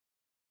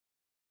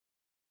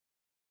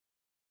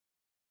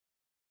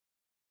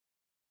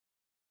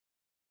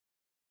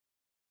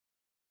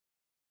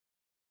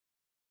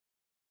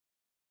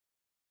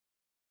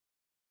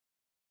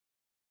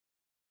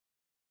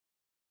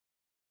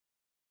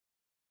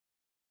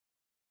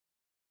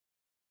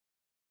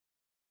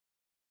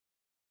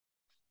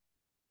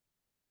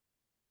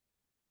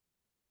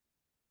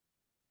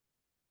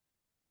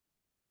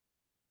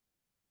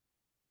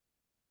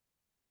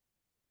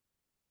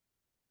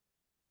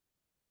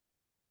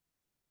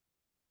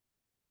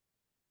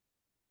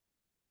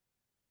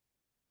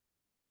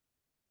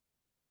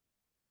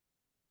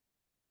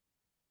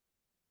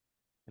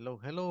Hello,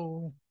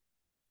 hello.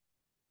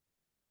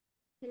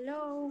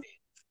 Hello,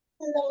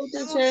 Hello,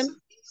 teacher.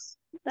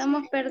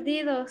 estamos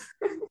perdidos.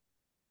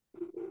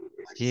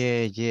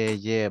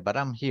 Yeah. But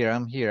I'm here.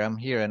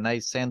 And I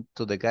sent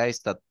to the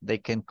guys that they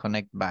can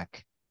connect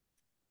back.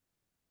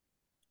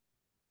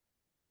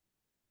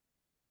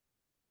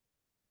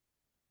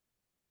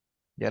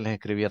 Ya les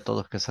escribí a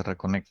todos que se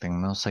reconecten.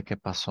 No sé qué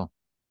pasó.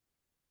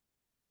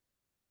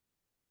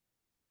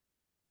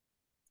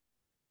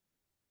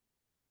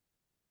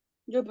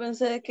 Yo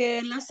pensé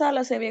que la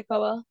sala se había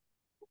acabado.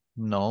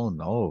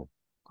 No.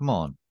 Come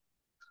on.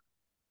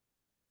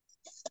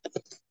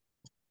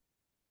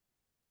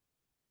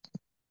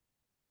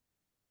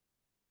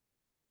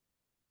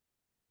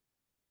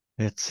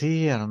 Let's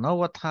see. I don't know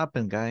what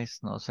happened, guys.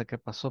 No sé qué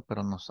pasó,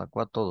 pero nos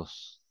sacó a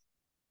todos.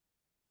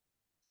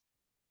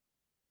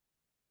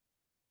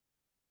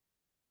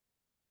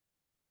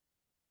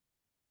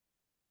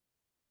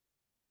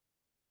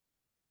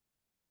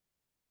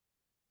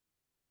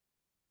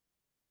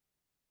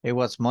 It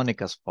was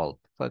Monica's fault.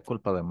 Fue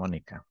culpa de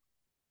Mónica.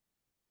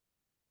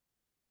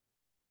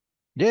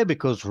 Yeah,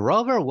 because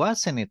Robert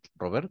wasn't it.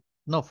 Robert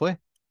no fue.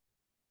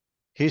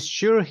 He's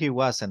sure he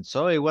wasn't.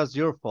 So it was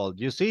your fault.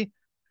 You see?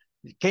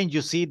 Can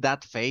you see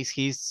that face?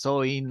 He's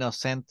so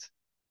innocent.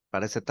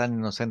 Parece tan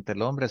inocente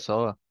el hombre.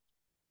 So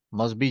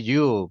must be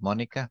you,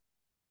 Mónica.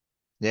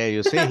 Yeah,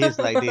 you see, he's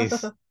like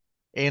this.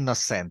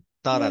 Innocent.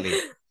 Totally.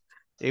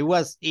 It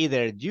was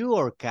either you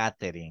or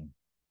Catherine.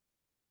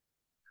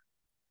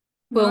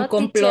 Fue un No, teacher.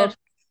 complot.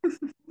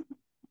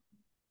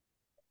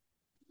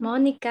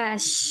 Mónica,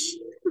 shh.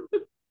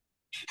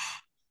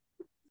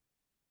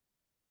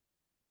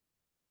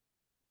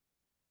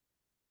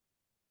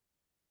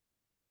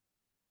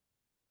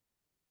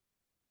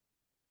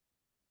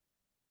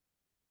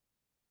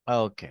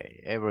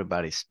 Okay,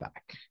 everybody's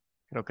back.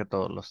 Creo que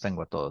todos los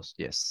tengo a todos.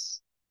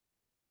 Yes.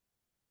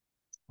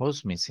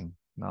 Who's missing?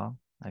 No,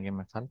 ¿alguien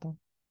me falta?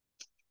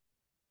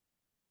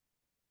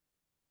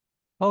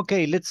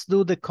 Okay, let's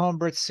do the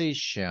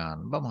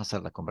conversation. Vamos a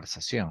hacer la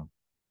conversación.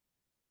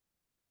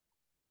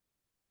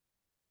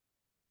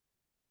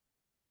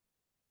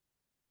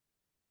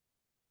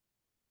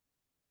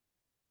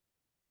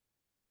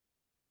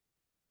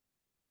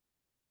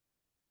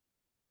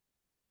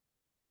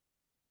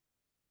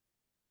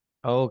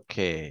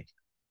 Okay.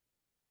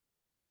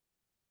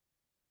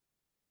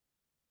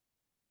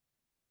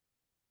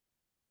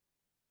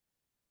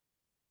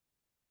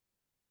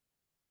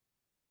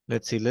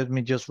 Let's see, let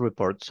me just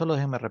report. Solo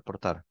déjeme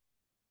reportar.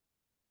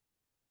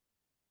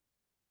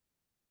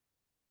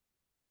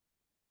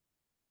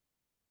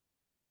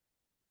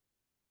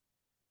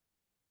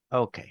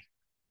 Okay.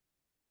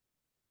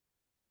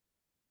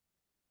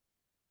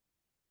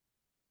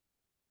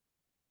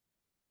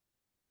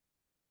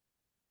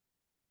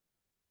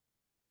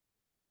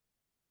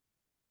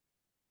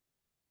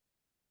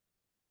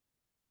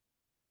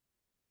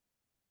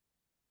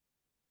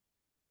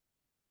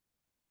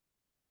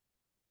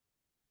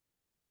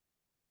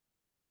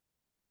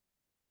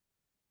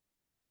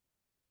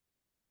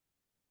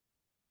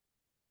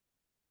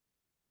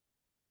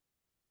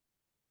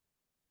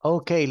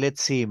 Okay,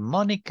 let's see.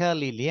 Monica,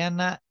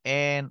 Liliana,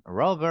 and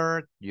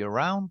Robert, you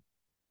around?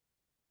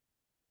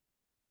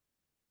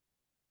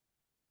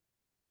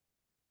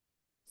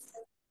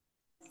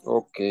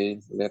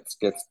 Okay, let's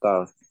get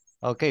started.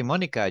 Okay,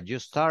 Monica, you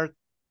start.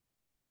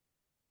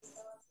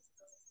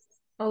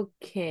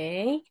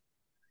 Ok.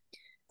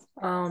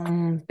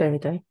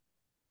 Permítame.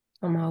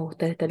 Vamos a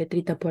buscar esta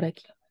letrita por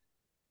aquí.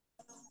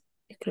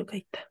 Creo que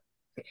ahí está.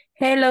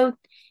 Hello.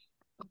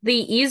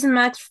 The is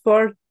match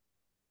for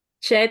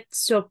chat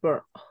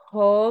support.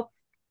 How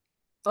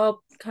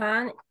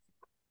can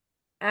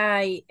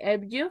I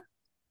help you?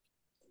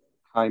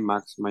 Hi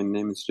Max, my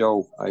name is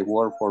Joe. I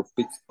work for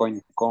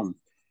Pix.com.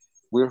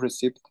 We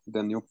received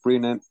the new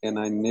printer and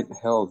I need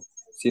help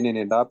setting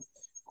it up.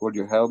 Could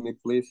you help me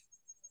please?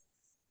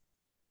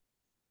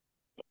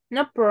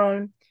 No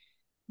problem.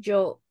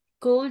 Joe,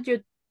 could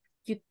you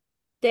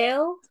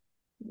tell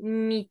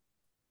me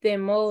the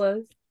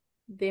model?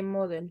 The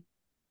model.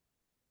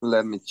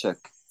 Let me check.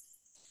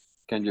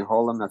 Can you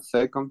hold on a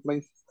second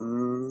please?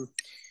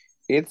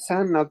 It's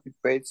a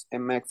Page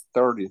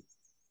MX30.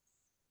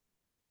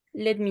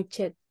 Let me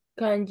check.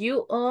 Can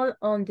you all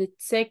on the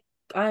check?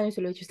 Ah,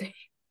 eso lo he hecho usted.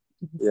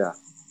 Yeah.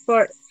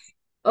 For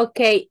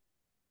okay.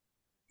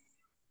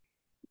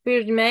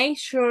 First, make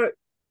sure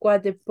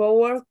what the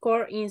power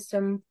cord is.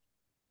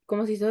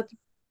 ¿Cómo se dice?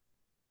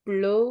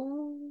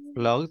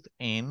 Plugged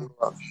in.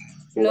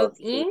 Plug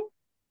in.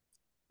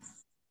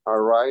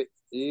 All right,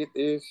 it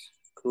is.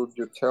 Could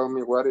you tell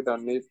me what I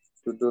need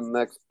to do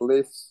next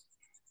please?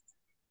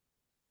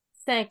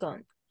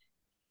 Second,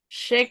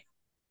 check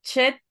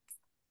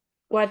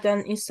what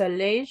an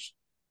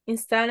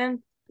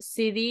installing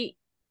CD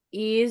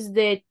is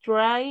the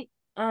try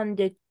and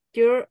the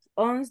turn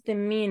on the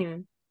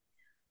menu.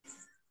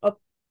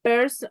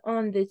 Appears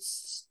on the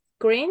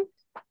screen.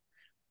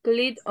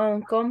 Click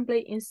on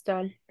complete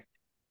install.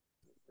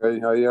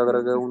 Okay, ahí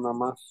agregué una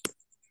más.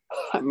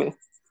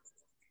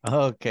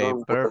 Okay,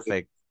 No,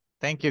 perfect.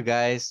 Thank you,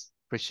 guys.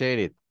 Appreciate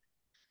it.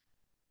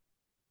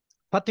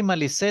 Fátima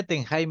Lisette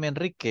and Jaime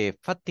Enrique.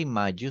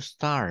 Fátima, you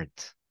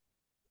start.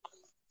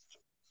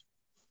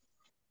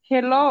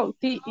 Hello,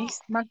 this is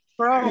Mac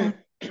from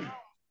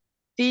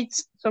Teach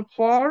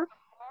Support.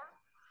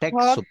 Tech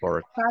What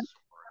support. can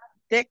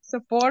tech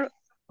support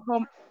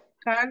home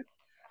can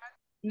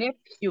help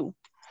you?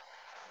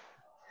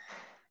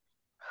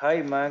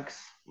 Hi Max,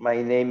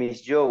 my name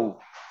is Joe.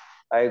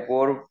 I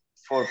work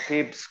for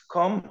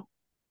Pipscom.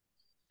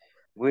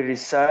 We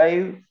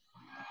receive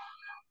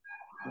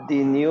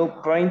the new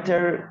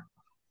printer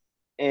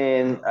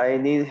and I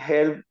need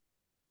help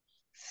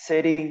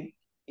setting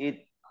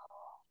it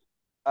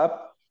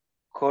up.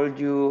 Could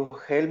you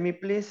help me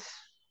please?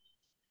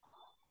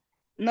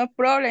 No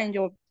problem,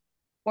 Joe.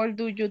 Or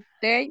do you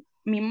take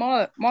me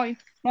model?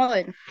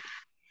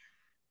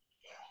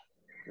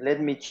 Let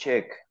me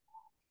check.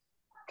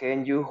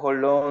 Can you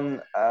hold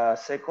on a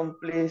second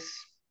please?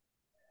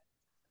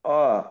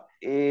 Oh,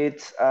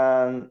 it's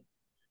an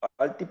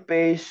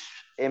multi-page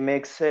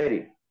MX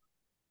series.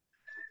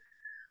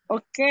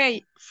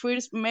 Okay,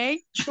 first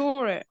make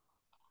sure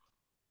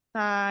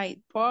that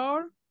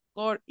power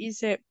or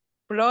is a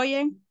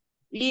plugin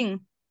in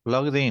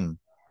Logged in.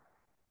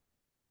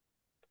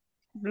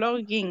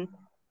 blogging.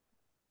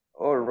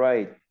 All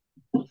right,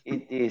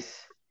 it is.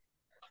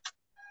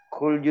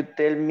 Could you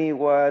tell me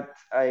what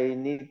I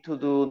need to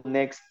do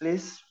next,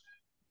 please?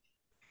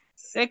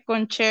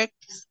 Second check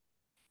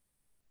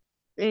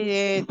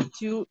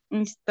to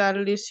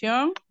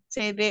installation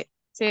CD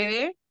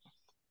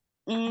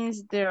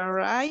is the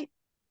right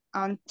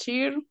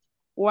until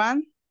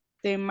one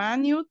the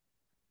menu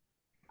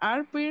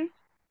appear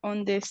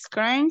on the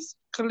screens.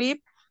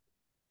 Click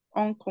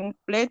on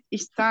complete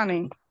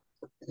installing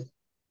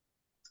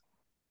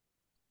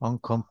On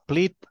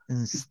complete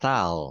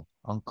install.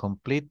 On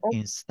complete or,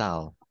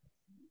 install.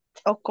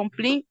 or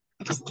complete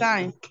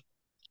installing.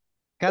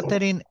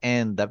 Catherine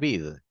and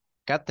David.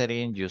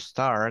 Catherine, you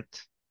start.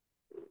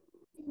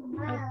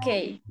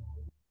 Okay.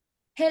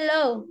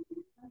 Hello,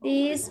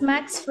 this is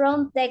Max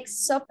from Tech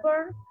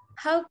Support.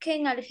 How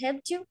can I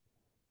help you?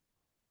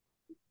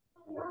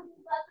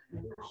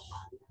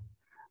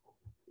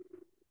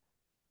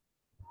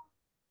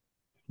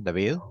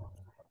 David.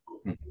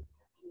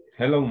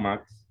 Hello,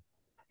 Max.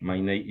 My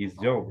name is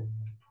Joe.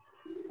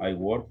 I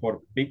work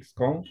for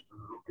Pixcom.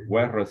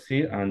 We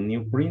received a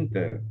new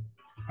printer.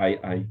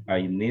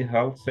 I need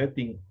help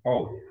setting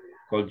up.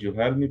 Could you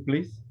help me,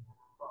 please?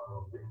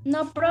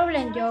 No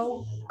problem,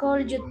 Joe.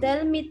 Could you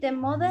tell me the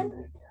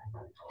model?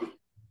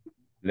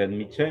 Let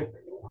me check.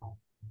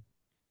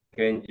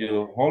 Can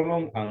you hold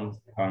on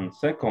and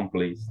second,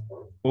 please?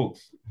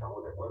 Oops.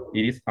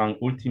 It is an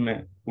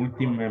ultimate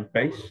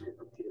page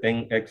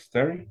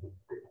NX30.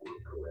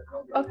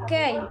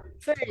 Okay,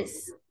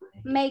 first,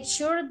 make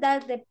sure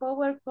that the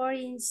power cord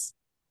is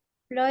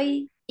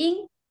plugged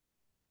in.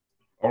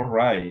 All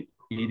right,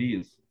 it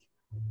is.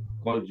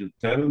 Could you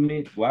tell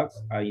me what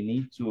I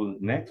need to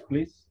next,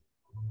 please?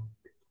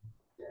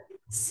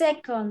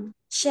 Second,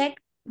 check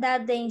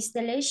that the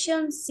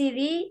installation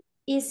CD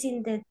is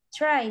in the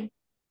tray.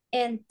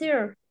 And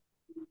third,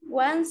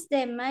 once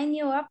the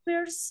menu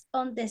appears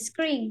on the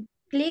screen,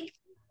 click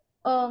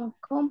on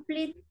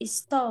complete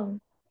install.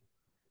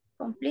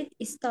 Complete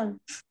install.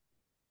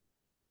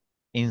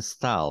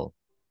 Install.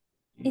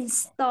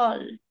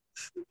 Install.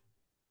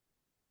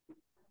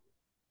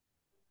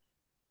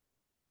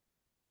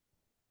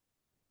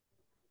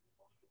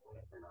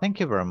 Thank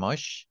you very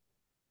much.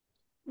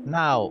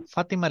 Now,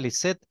 Fatima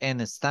Lisette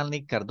and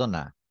Stanley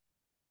Cardona.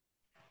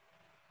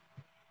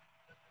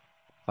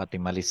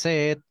 Fatima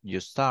Lisette, you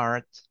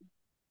start.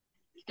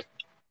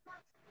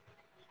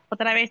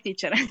 Otra vez,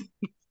 teacher.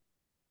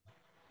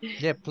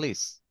 Yeah,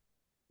 please.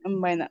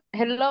 Bueno,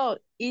 hello,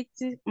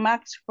 it's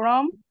Max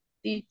from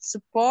Teach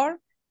Support.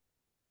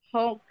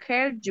 How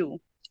can you?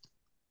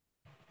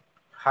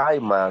 Hi,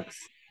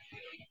 Max.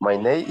 My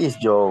name is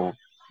Joe.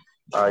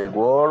 I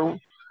work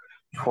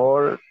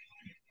for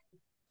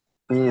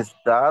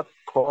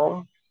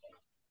Peace.com.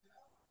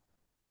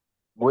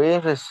 We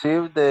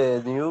received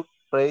the new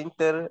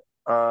printer.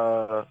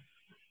 I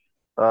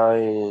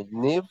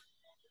need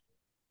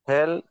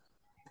help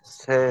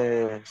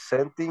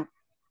setting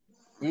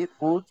it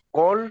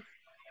up.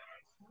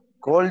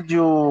 Could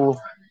you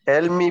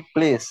help me,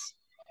 please?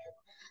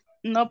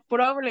 No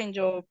problem,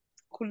 Joe.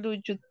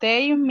 Could you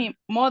take me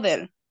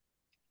model?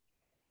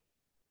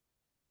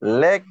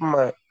 Let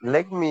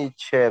me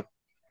check.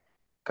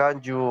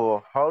 Can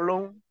you hold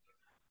on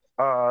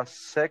a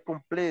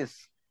second, please?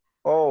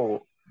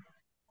 Oh,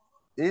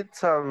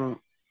 it's an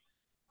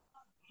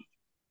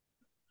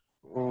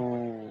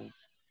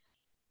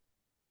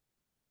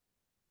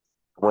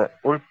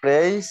all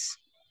place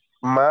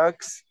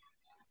max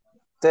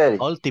 30.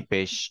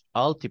 Altipesh,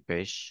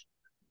 Altipesh.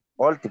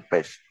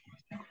 Altipesh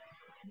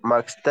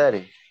max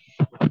 30.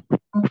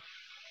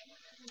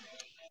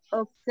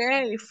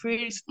 Okay,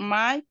 first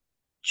my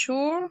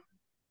sure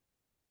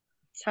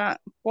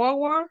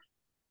power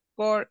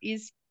core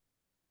is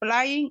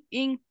flying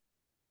in.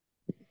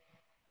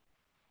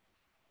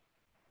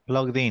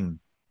 Plugged in.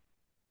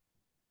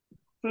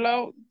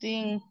 Plugged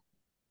in.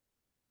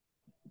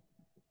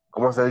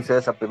 ¿Cómo se dice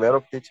esa primero,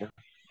 teacher?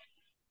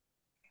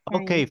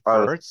 Okay,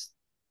 Al- first.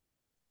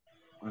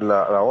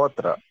 la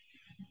otra.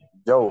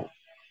 Joe.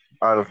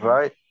 All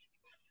right.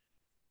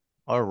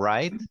 All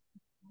right.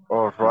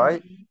 All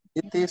right.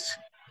 It is.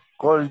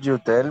 Could you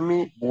tell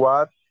me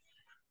what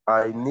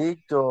I need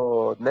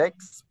to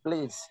next,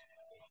 please?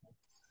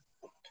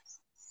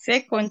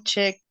 Second,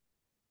 check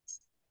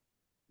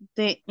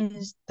the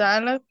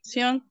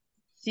installation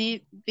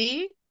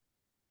CD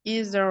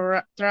is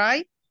the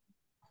right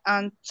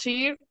and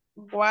third,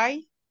 why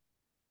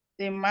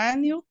the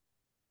menu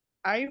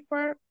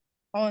appear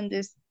on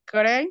the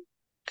screen.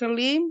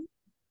 Click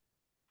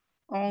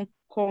on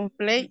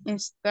complete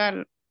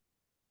install.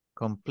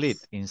 Complete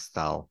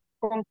install.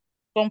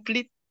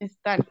 Complete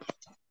install.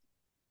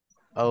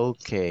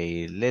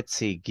 Okay, let's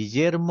see.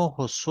 Guillermo,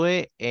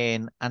 Josué,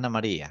 and Ana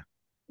María.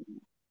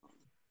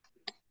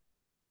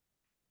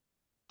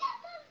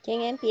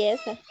 ¿Quién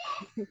empieza?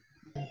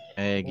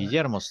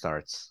 Guillermo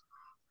starts.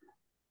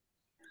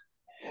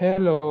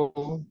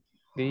 Hello,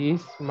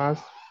 this is Max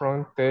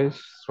from Tech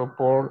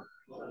Support.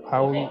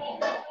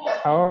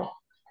 How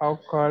how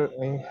can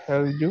I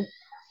help you?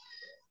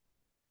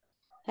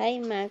 Hi,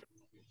 Max.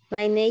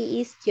 My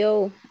name is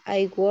Joe.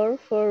 I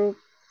work for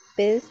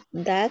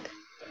BECAS.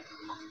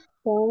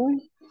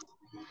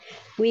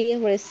 We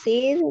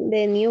received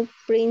the new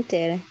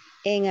printer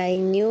and I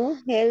knew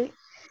help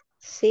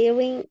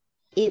setting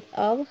it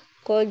up.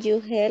 Could you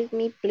help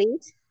me,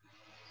 please?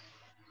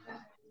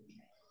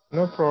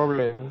 No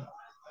problem,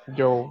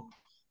 Joe.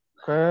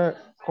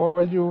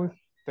 Could you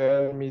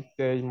tell me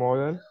the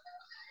model?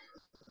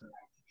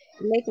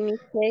 Let me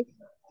check.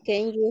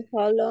 Can you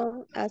hold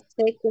on a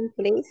second,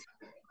 please?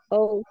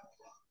 Oh,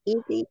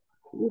 it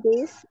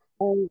is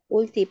on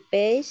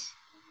multi-page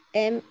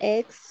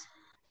MX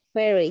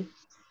Ferry.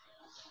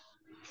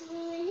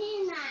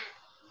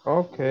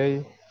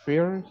 Okay,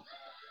 first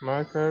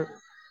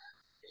marker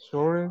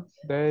sure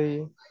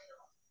they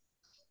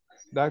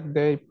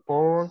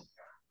power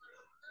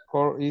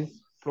core is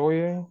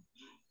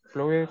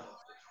plugged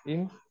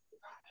in.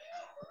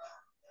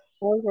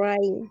 All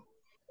right.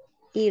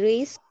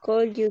 Iris,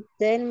 could you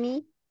tell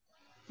me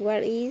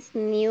what is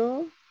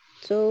new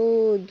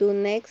to do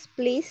next,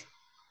 please?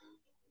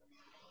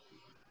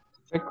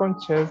 Second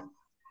check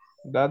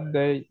that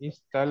the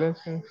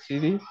installation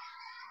CD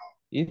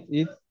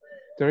is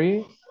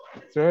three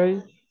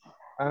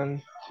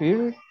and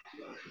field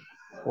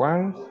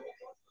once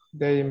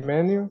the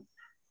menu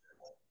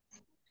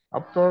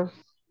appears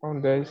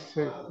on the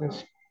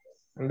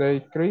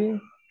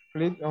screen,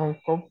 click on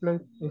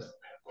complete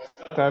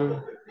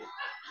install.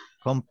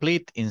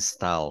 Complete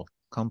install.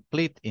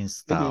 Complete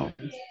install.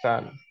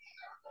 Install.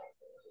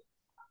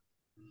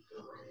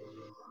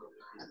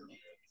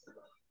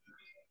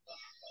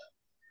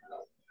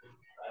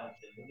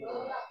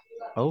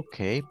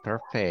 Okay,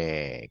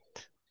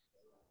 perfect.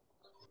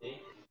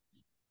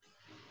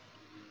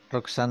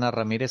 Roxana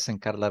Ramírez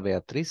and Carla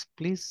Beatriz,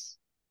 please.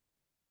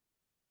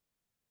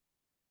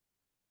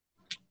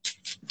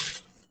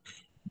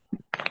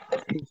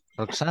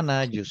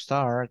 Roxana, you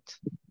start.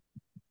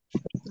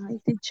 Hi,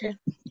 teacher.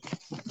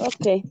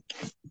 Okay.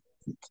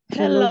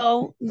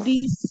 Hello,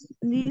 this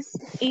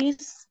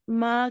is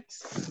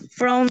Max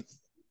from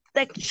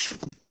Tech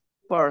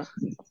Support.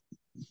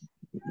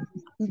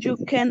 You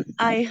can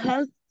I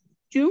help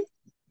you?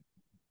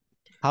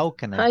 How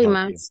can I Hi, help you?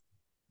 Max.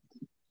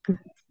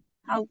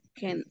 How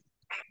can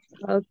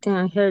How can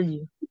I help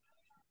you?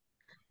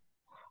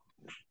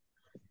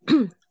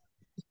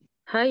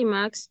 Hi,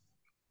 Max.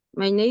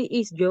 My name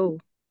is Joe.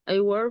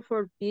 I work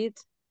for Pete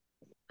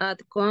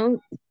at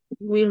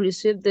We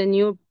received the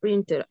new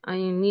printer. I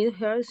need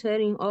help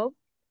setting up.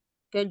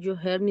 Can you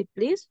help me,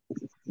 please?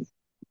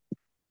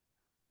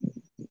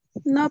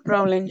 No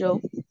problem,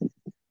 Joe.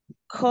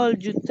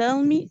 Could you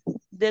tell me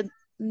the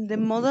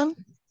model?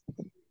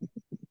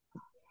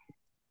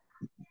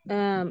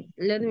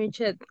 Let me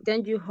check.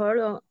 Can you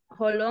hold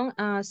on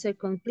a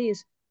second,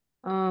 please?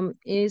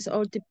 Is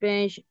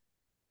multi-page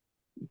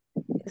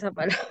esa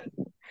palabra.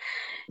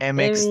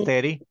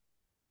 MX30.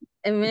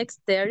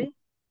 MX30.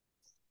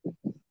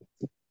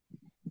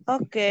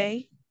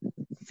 Okay.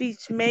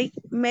 Please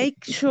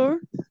make sure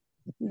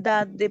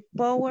that the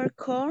power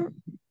cord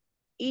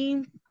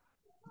in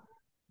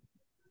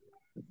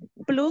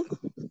plug.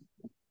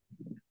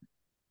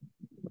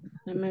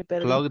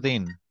 Plugged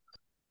in.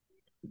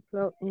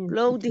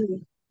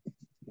 Loading.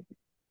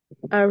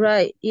 All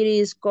right. It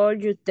is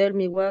called. You tell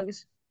me what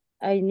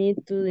I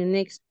need to the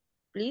next,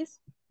 please.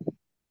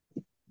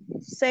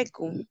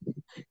 Second,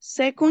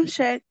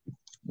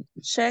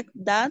 check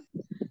that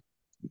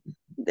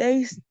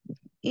the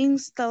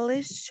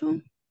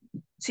installation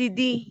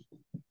CD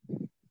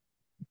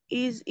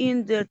is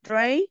in the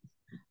tray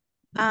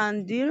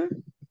and there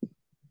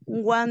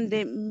when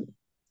the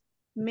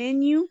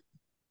menu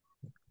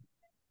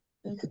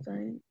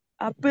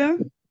appear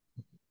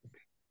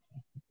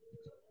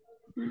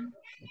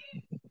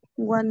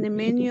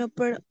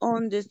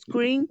on the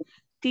screen,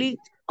 click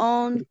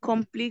on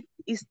complete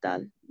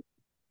install.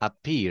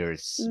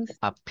 Appears,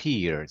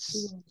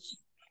 appears,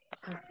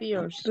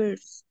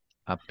 Appears.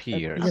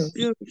 appears.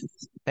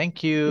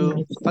 Thank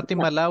you.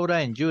 Fatima, Laura,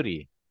 and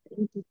Yuri.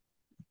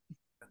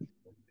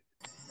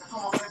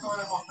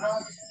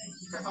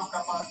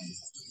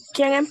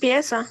 ¿Quién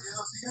empieza?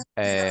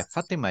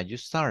 Fatima, you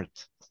start.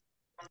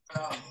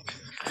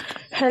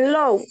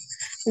 Hello,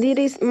 this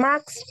is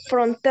Max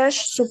from Tech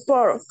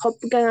Support. How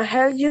can I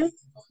help you?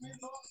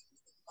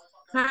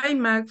 Hi,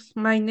 Max.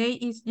 My name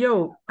is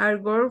Joe. I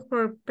work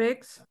for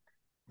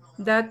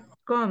PEX.com.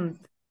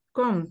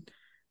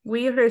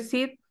 We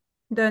received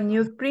the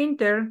new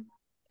printer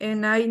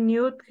and I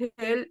need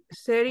help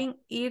setting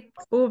it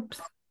up.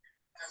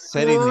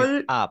 Setting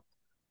it up.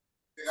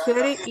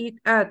 Setting it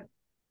up.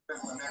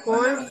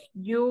 Could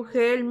you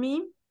help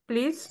me,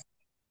 please?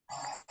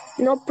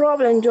 No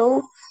problem,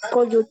 Joe.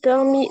 Could you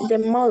tell me the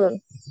model?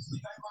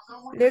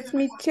 Let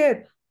me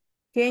check.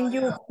 Can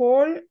you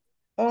hold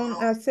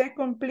on a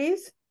second,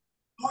 please?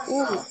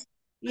 Oh,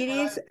 it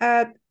is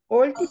at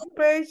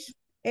Ultimate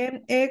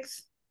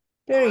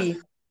MX30.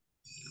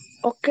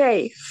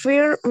 Okay,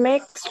 first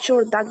make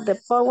sure that the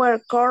power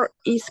cord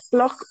is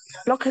plugged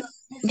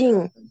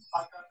in.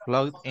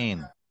 Plugged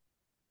in.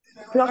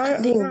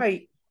 Plugged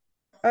in.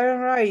 All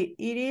right,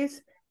 it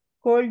is.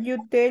 Could you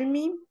tell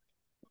me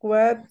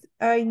what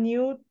I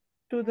need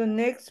to do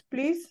next,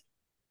 please?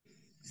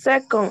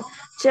 Second,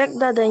 check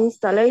that the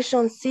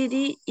installation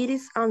CD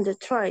is on the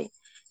tray.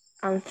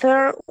 And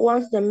third,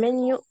 once the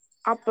menu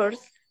appears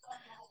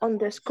on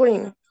the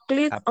screen,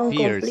 click on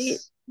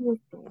complete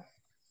install.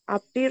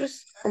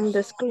 Appears on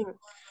the screen.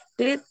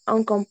 Click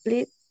on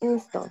complete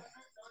install.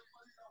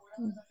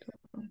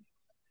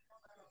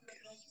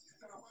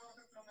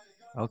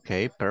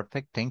 Okay,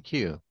 perfect. Thank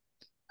you.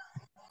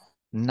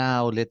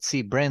 Now, let's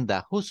see.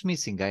 Brenda, who's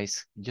missing,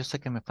 guys? Yo sé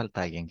que me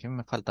falta alguien. ¿Quién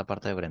me falta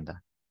aparte de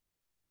Brenda?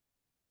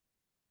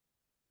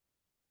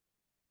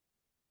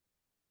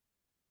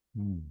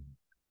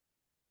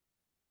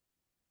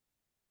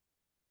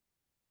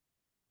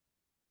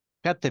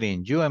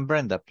 Catherine, you and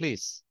Brenda,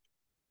 please.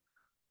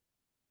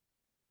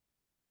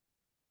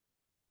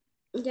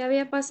 Ya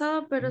había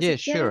pasado, pero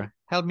Yes, si quiere. sure.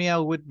 Help me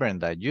out with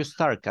Brenda. You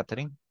start,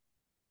 Catherine.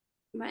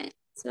 Vale,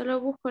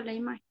 solo busco la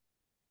imagen.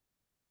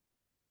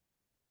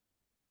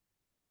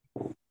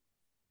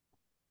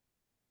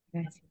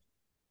 Gracias.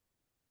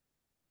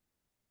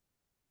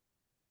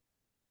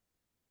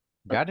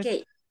 Got it?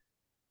 Okay.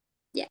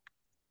 Yeah.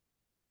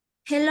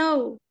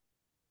 Hello,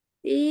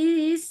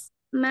 this is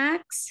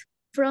Max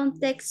from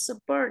Tech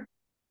Support.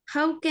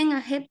 How can I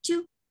help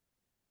you?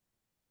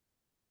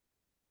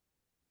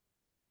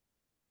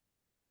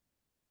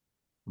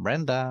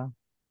 Brenda.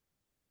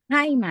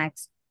 Hi,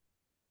 Max.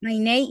 My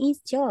name is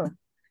Joe.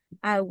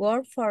 I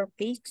work for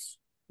Pix.com.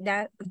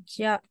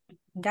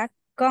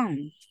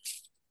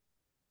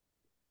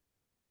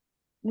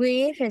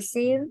 We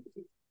received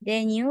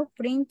the new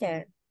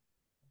printer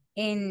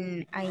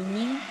and I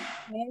need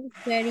help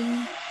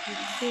setting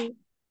it.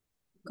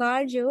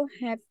 Could you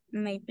help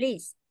me,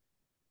 please?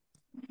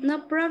 No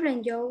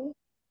problem, Joe.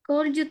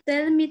 Could you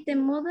tell me the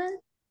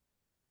model?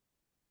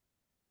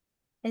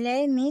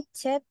 Let me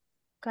check.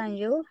 Can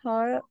you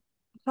hold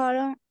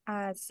on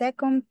a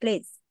second,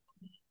 please?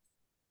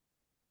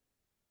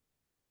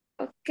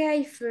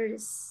 Okay,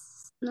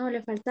 first. No,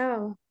 le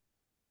faltaba.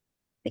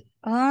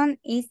 On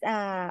is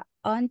a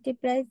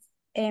multiplex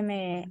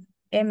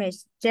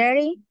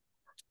MH30.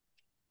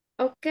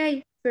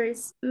 Okay,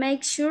 first,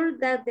 make sure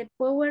that the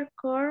power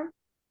cord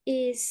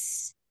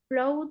is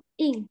plugged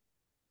in.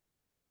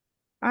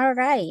 All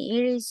right,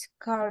 Iris,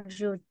 could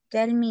you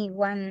tell me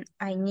what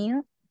I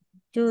need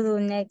to do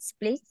next,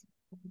 please?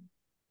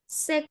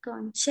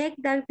 Second, check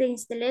that the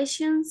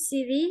installation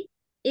CD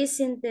is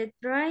in the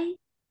tray.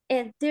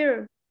 And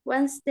third,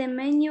 once the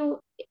menu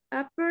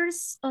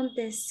appears on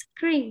the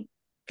screen,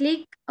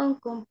 click on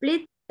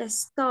complete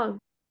install.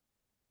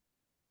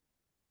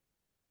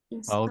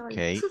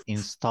 Okay,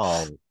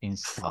 install.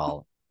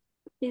 Install.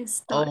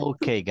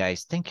 Okay,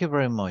 guys, thank you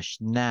very much.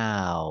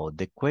 Now,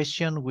 the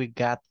question we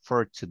got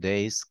for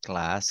today's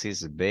class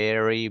is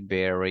very,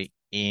 very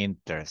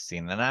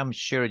interesting, and I'm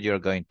sure you're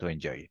going to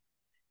enjoy it.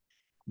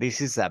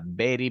 This is a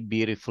very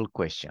beautiful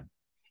question.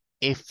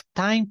 If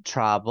time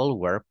travel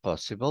were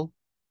possible,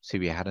 si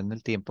viajar en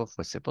el tiempo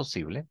fuese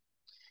posible,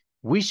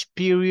 which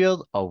period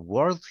of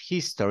world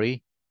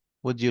history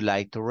would you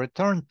like to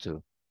return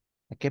to?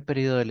 ¿A qué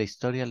periodo de la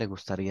historia le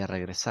gustaría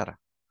regresar?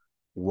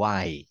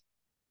 Why?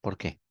 ¿Por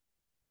qué?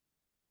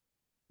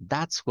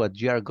 That's what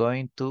you are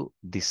going to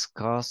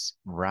discuss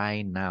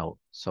right now.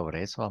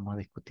 Sobre eso vamos a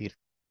discutir.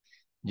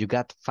 You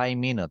got 5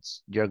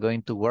 minutes. You're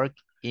going to work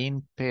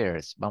in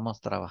pairs. Vamos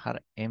a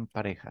trabajar en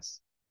parejas.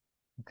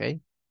 Okay?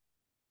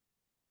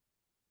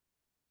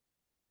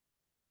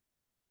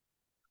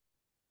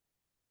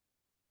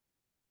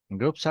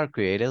 Groups are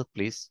created.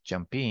 Please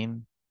jump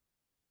in.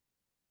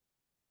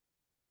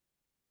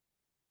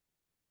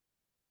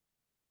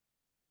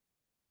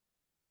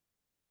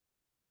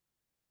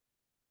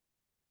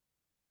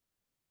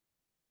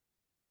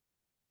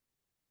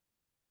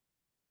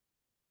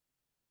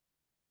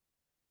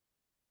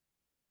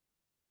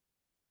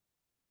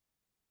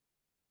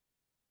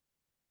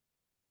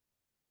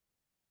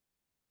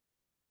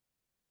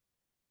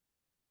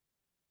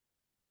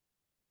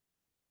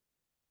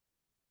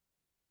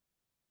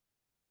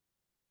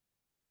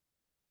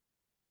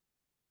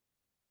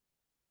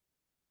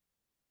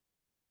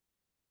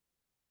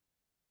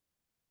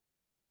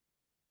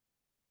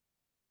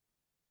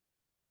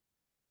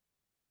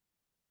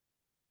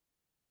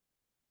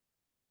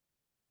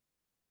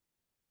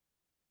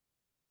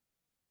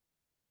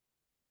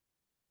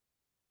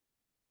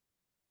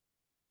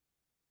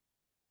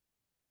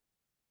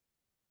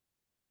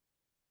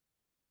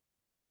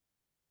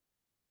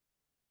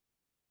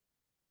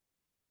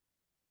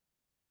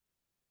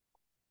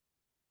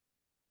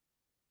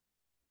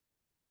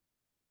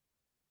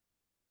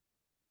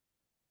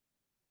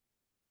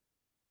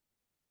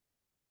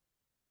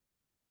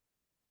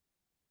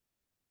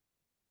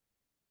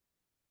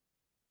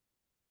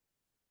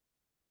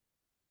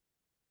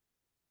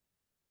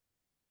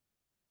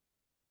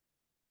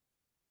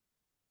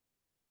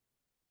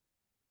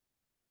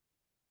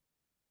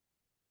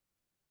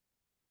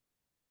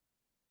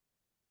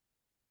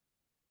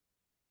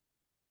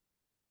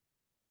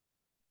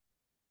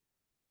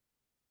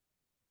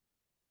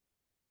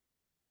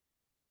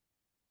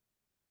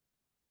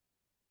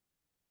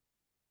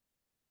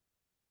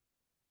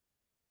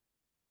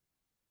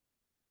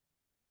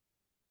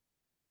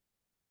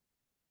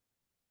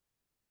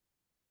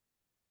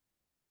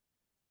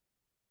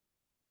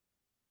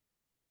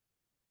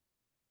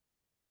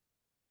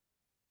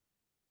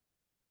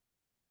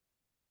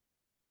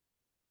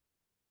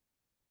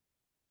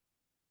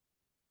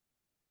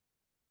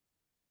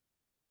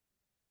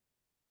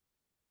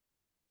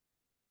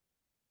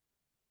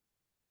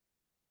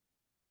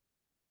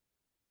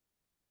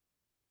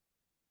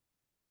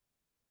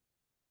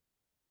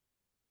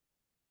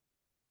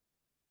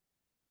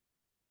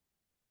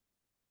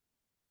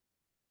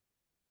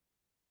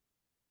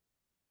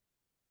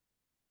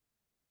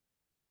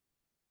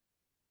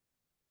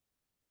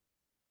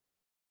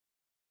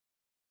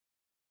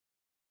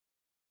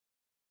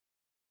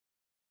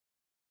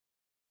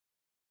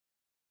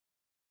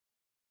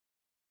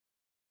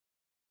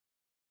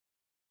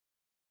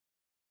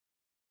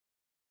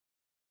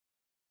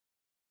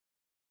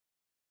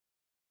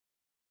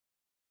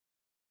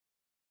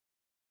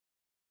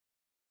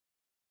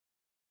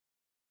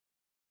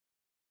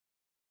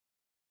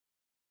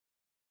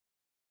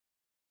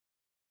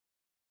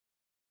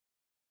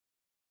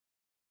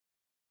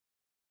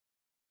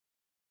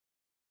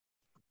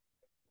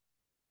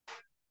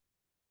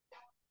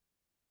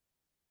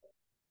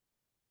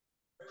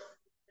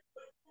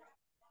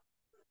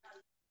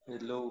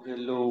 Hello,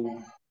 hello.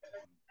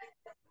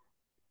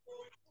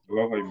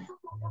 Hello, Jaime.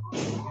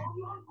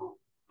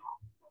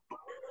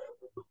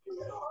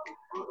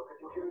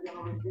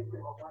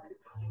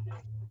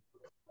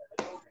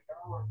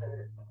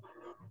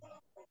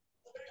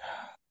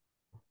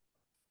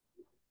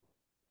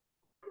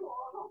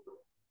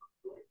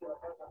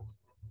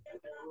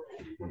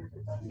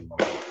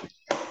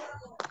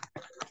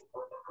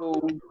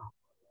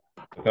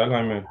 ¿Qué tal,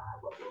 Jaime?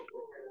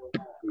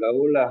 Hola,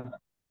 hola.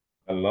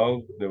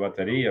 Hello, de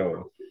batería.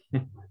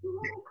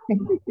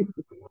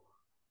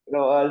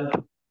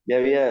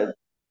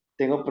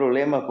 Tengo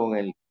problemas con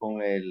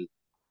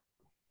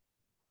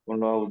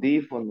los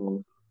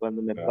audífonos.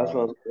 Cuando me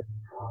paso a no sé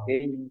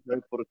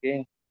por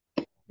qué.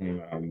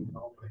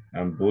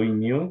 I'm doing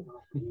new.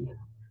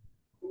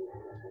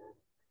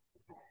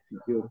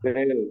 Yo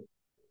creo.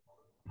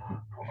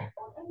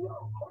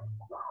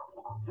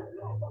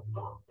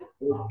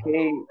 Ok,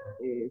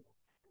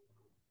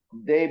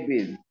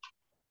 David,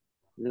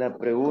 la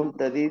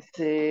pregunta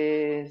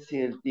dice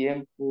si el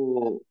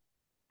tiempo,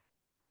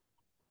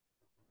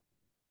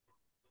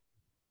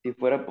 si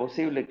fuera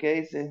posible, ¿qué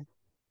dice?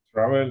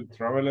 Travel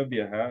es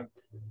viajar.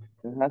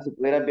 Ajá, si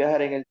pudieras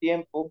viajar en el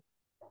tiempo,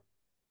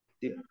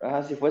 si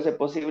fuese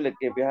posible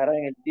que viajaras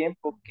en el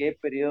tiempo, ¿qué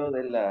periodo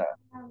de la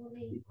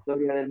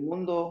historia del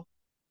mundo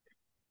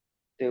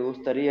te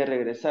gustaría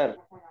regresar?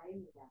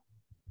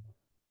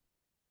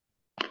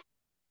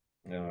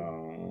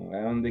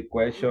 And the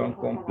question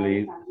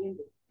complete.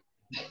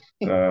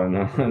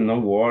 No, no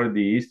word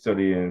the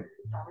history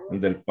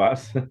del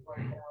past.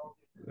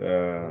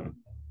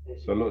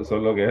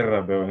 Solo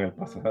guerra veo en el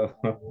pasado.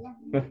 A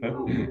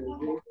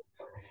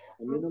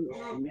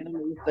mí no me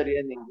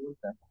gustaría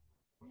ninguna.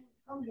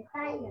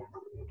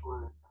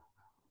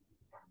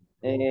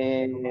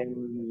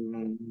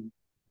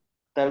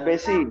 Tal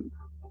vez sí,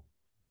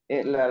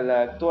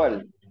 la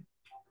actual.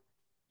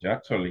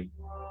 Actually.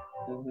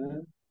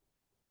 Ujú.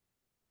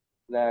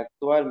 La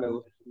actual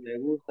me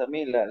gusta a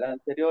mí, las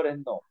anteriores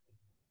no.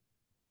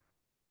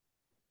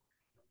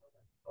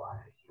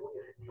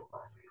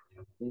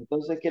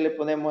 Entonces, ¿qué le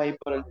ponemos ahí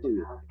para el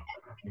tuyo?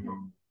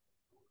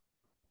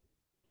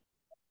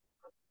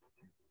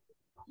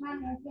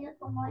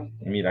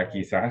 Mira,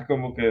 quizás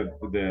como que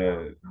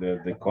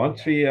de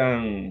country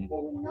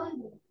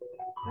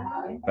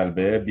tal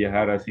vez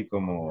viajar así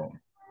como,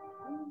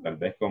 tal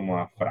vez como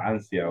a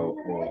Francia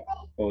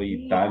o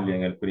Italia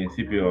en el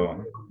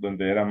principio,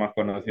 donde era más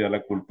conocida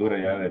la cultura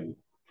ya de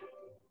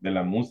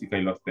la música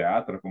y los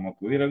teatros, como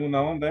que hubiera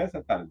alguna onda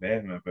esa, tal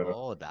vez, ¿no?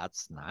 Oh,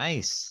 that's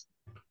nice.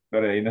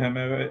 Pero ahí no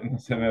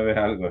se me ve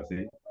algo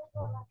así.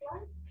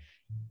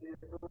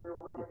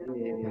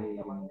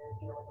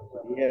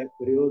 Sería el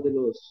periodo de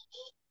los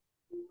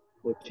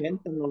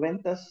 80,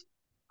 90.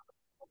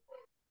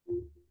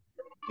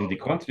 In the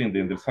country, en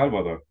El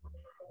Salvador.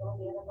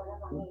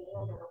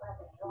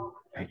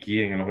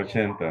 Aquí en los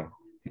 80.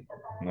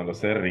 No lo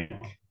sé,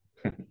 Rick.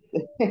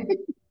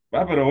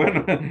 Pero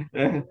bueno.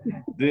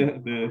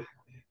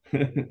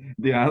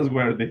 The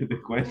answer, the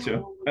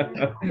question.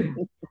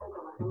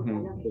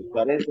 ¿Te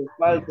parece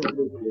falso?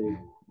 Porque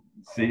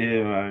Sí,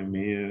 a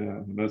mí,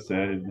 no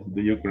sé,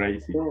 do you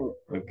crazy? no,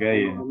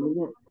 Okay.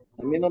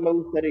 a mí no me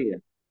gustaría.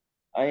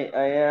 I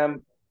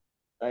am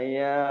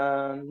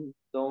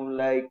don't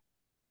like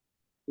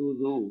to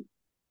do.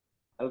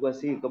 Algo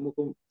así,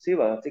 sí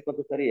va, así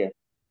contestaría.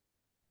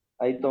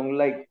 I don't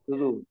like to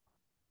do.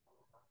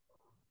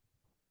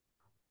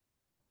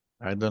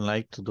 I don't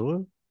like to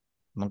do it.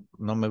 No,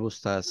 no me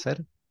gusta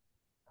hacer.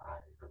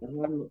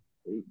 Ajá,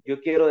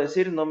 yo quiero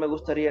decir, no me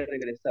gustaría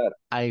regresar.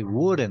 I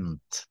wouldn't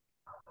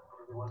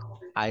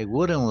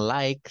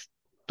like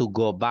to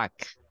go back.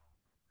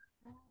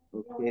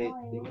 Okay,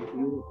 thank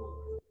you.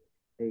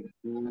 A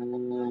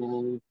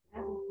good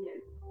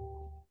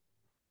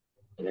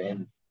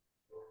friend.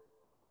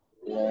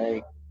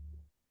 Like,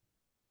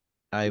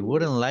 I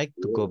wouldn't like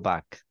to go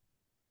back.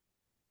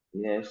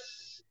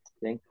 yes,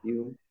 thank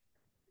you.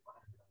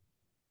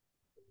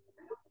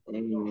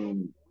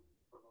 And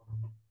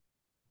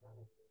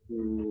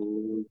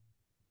to,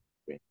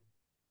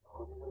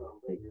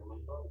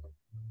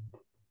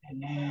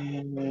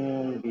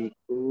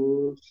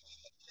 because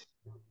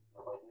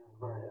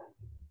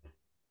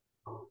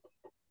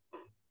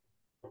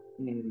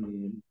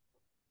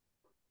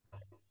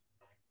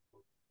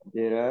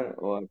there are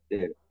or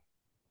there.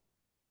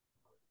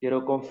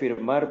 Quiero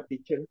confirmar,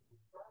 teacher.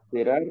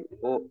 There are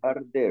or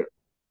are there?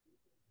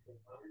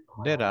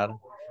 There are.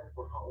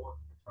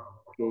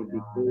 Okay,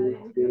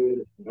 because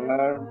there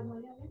are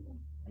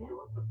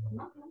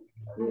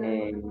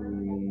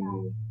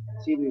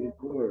civil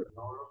war.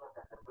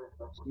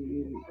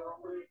 Civil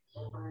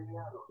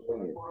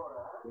war.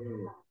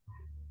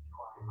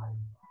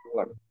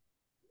 War.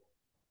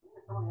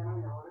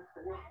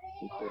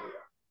 Okay.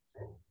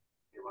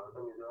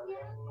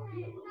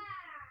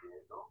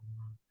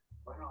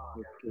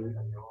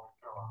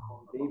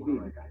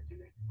 David.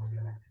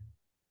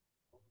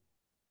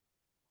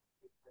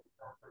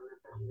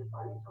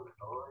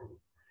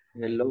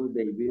 Hello,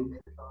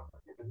 David.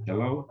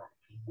 Hello.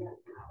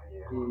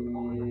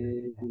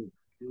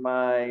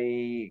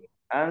 My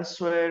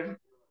answer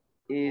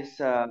is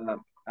I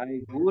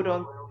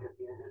wouldn't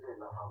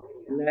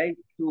like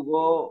to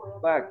go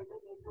back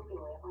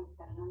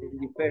in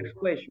the first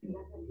question.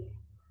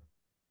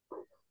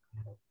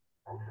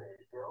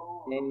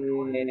 And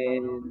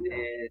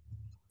the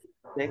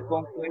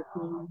second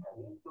question,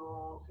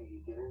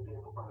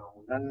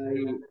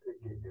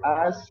 I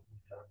asked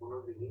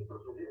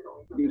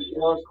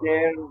because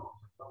there's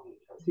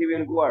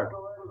civil war.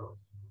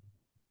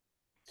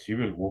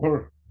 Civil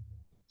War.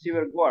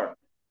 Civil war,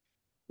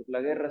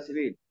 la guerra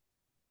civil.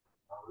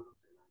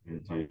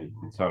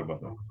 En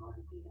Salvador.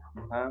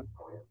 Ajá.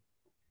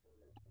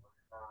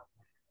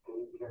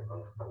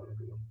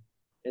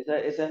 Esa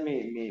es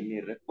mi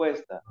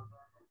respuesta.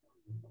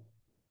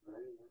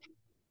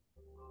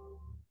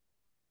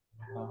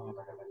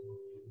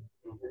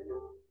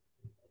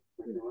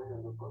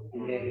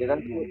 Me das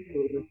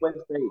tu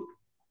respuesta ahí.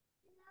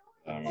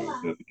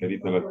 Que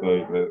ahorita la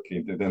estoy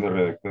intentando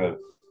redactar.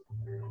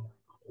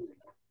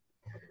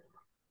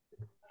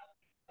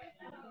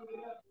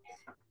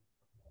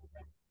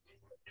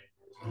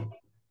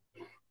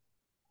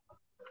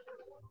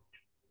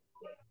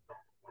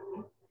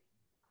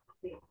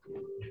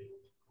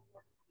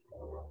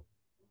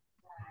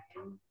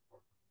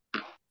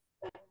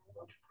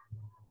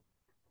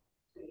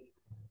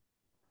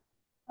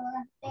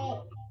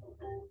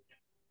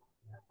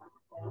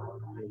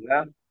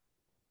 Hola.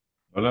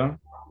 Hola.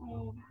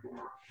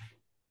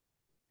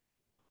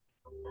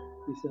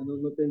 Quizá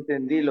no te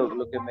entendí lo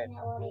que me...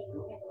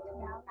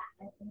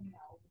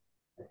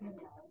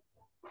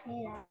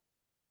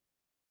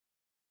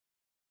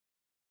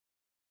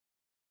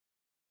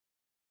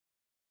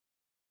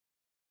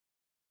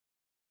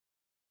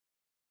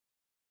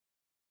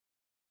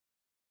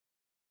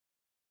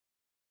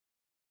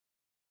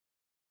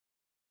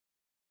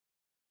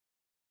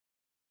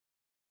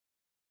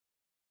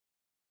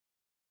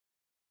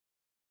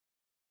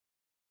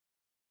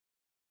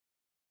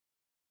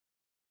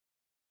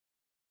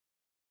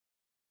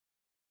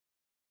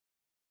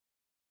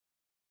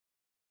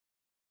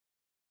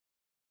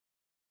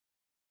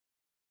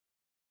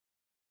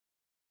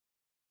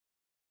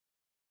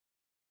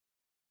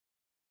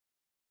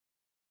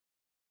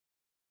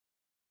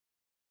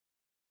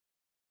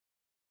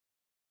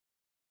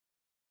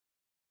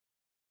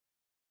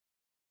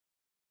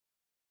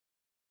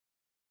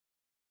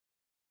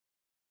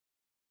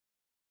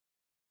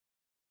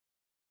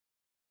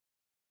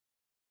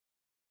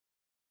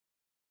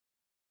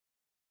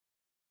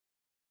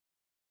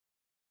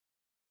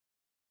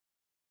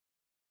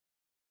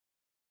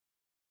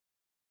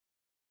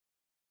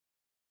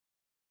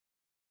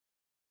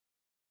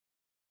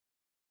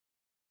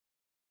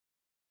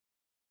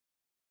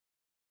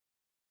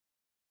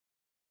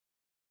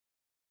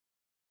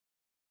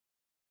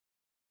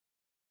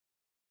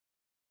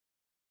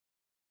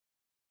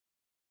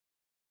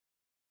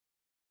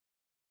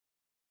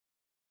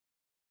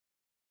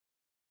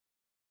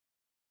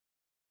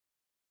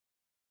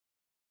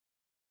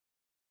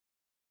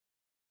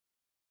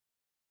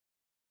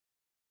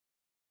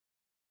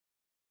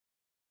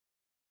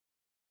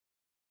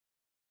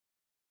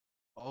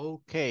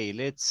 Okay,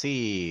 let's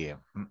see.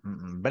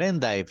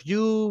 Brenda, if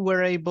you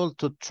were able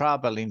to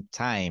travel in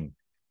time,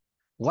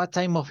 what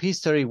time of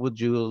history would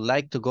you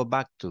like to go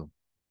back to?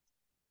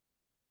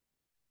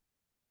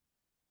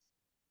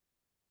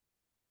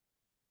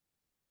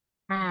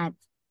 At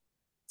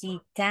the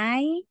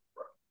time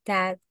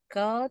that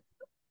God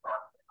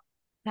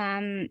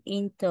came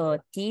into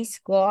this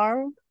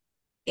world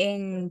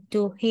and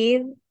to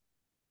heal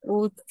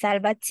with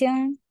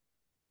salvation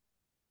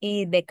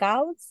is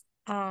because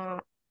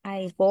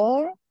I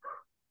war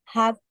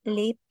have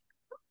lived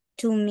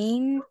to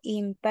me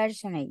in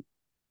person.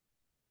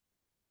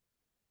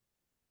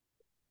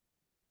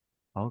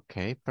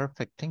 Okay,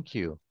 perfect. Thank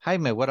you.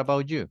 Jaime, what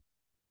about you?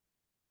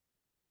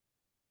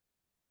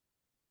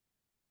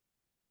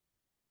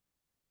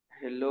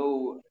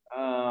 Hello.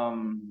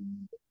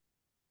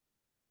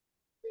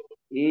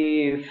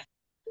 If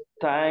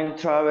time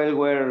travel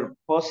were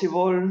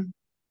possible,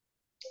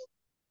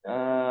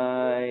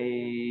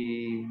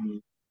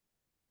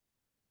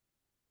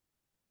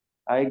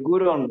 I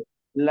wouldn't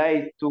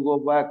like to go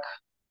back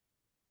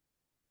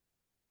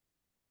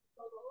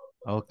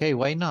Okay,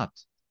 why not?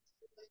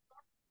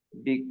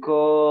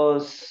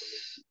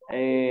 because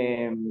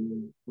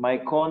my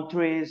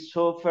country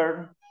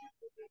suffered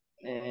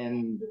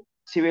in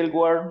civil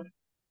war.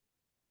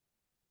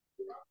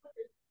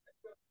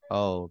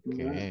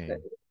 Okay.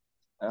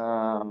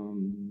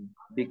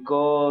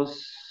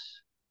 Because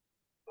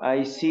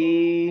I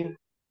see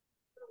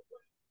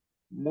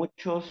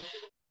muchos,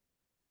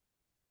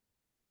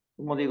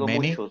 ¿cómo digo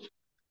Many? muchos?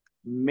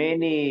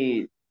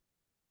 Many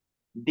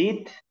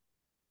dead,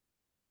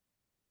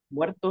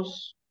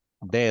 muertos,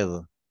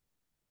 Dead.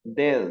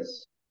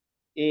 deaths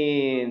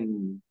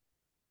in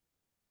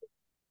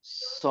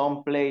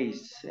some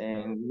place,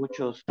 en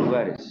muchos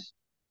lugares.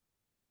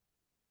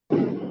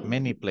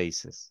 Many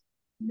places.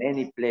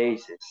 Many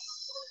places.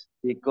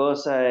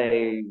 Because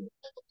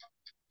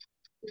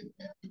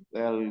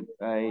Well,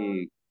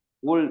 I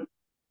wouldn't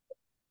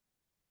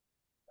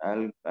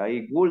I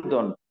like to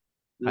go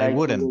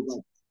wouldn't. back.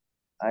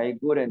 I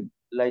wouldn't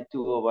like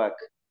to go back.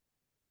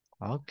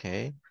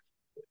 Okay.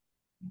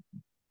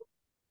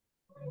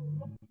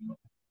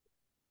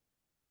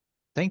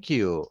 Thank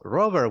you.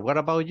 Robert, what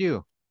about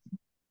you?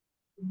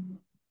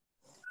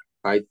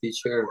 Hi,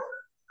 teacher.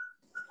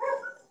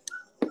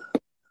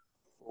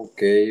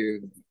 Okay,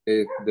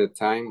 if the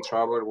time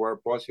travel were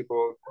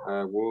possible,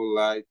 I would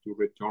like to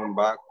return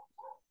back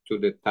to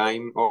the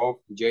time of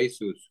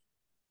Jesus.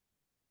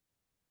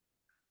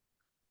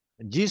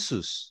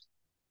 Jesus.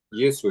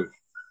 Jesus,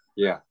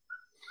 yeah.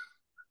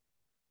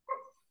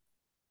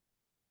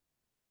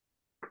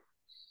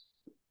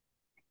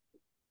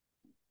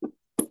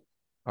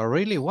 Oh,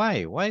 really?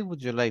 Why? Why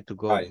would you like to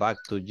go Hi. back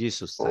to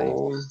Jesus' time?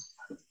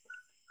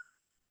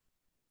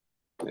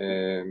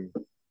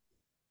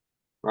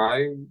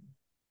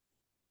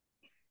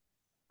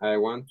 I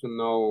want to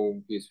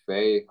know his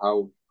face,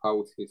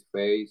 how's his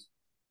face,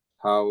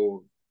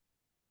 how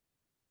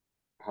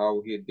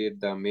he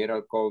did the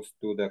miracles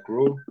to the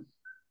crew.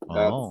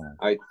 Oh.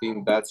 I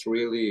think that's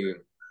really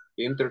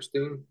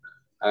interesting.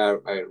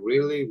 I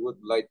really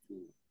would like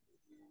to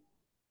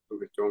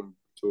return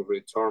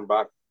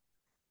back.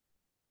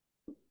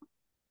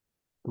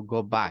 To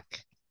go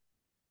back.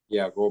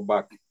 Yeah, go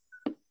back.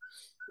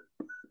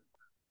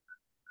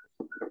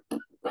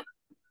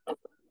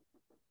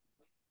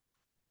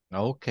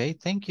 Okay,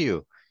 thank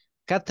you.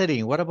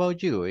 Catherine, what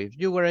about you? If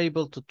you were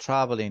able to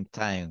travel in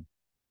time,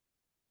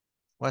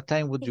 what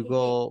time would you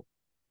go,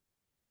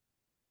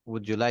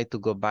 would you like to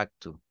go back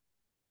to?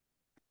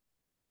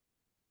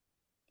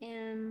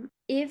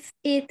 If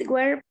it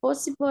were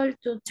possible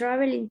to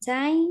travel in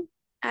time,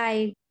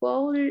 I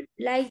would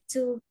like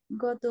to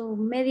go to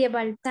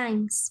medieval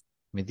times.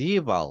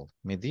 Medieval.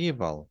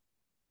 Medieval.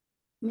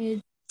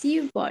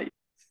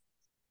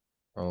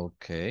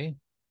 Okay.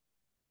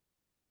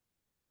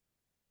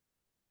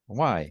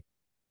 Why?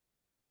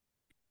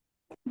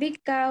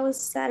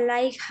 Because I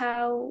like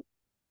how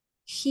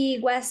he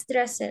was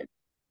dressed.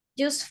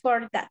 Just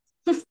for that.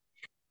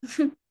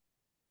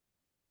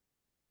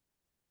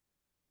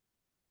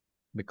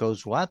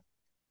 Because what?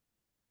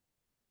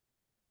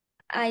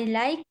 I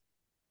like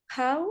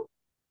how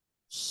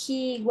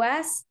he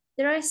was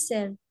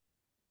dressed.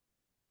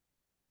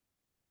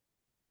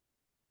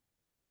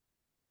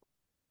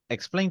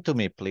 Explain to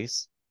me,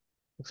 please.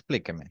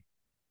 Explíqueme.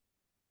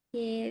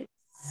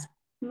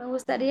 Me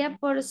gustaría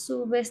por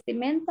su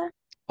vestimenta.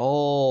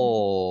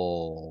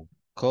 Oh,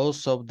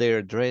 cause of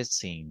their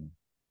dressing.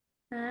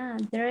 Ah,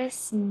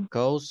 dressing.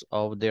 Cause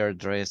of their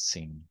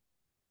dressing.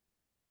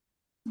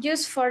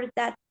 Just for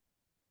that.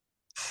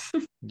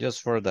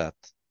 Just for that.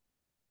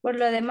 Por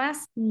lo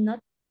demás, no.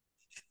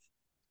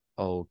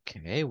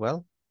 Okay,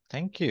 well,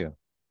 thank you.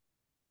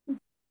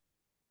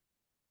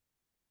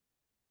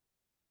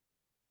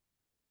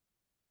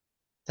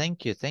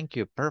 Thank you.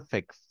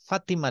 Perfect.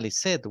 Fatima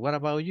Lisset, what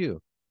about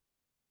you?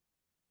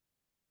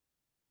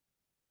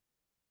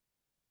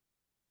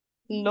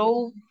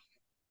 No.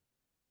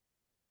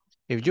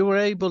 If you were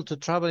able to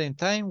travel in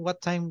time,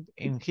 what time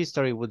in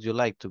history would you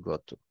like to go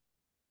to?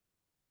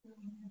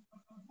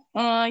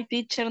 Ay,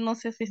 teacher, no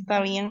sé si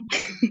está bien.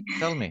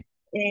 Tell me.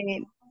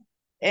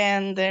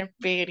 And the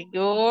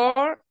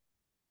period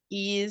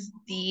is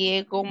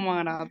Diego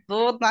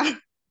Maradona.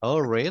 Oh,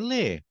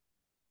 really?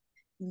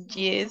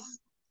 Yes.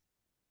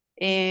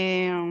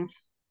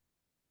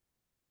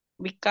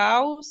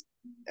 Because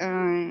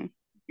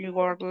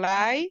your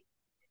life,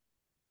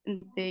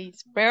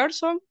 this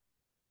person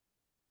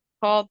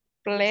hot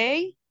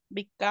play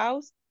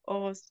because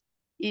of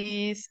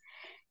is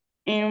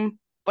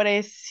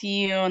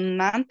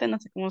impresionante, no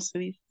sé cómo se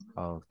dice.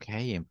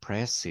 Okay,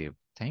 impressive.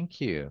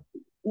 Thank you.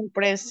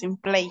 Impressive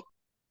play.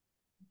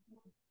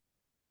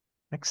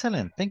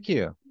 Excellent. Thank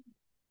you.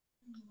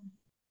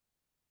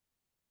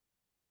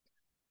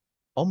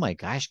 Oh my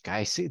gosh,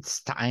 guys,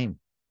 it's time.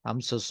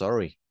 I'm so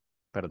sorry.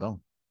 Perdón.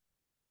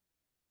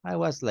 I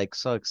was like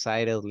so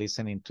excited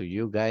listening to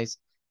you guys.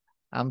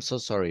 I'm so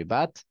sorry,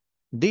 but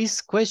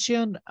this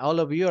question, all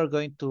of you are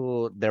going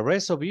to, the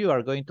rest of you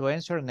are going to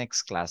answer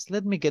next class.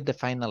 Let me get the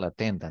final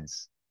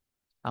attendance.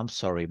 I'm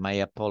sorry, my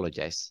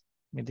apologize.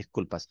 Mis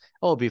disculpas.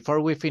 Oh,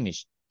 before we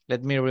finish,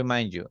 let me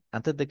remind you,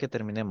 antes de que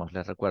terminemos,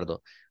 les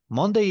recuerdo,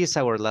 Monday is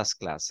our last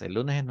class. El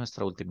lunes es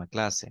nuestra última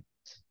clase.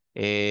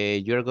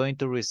 You're going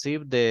to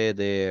receive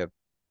the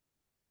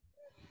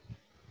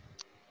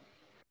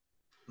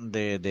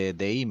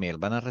email.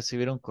 Van a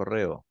recibir un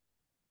correo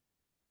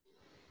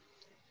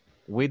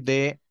with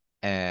the,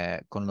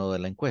 con lo de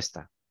la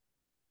encuesta.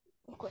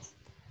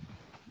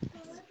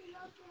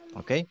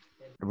 Okay.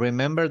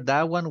 Remember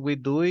that one, we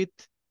do it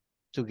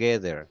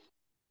together.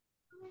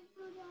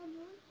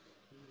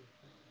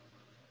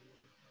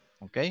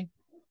 Okay.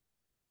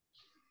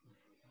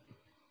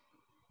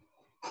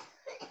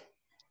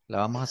 La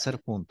vamos a hacer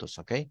juntos,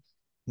 okay.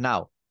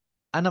 Now,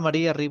 Ana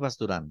María Rivas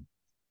Durán.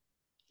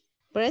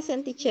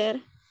 Present,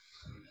 teacher.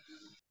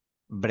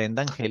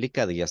 Brenda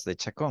Angélica Díaz de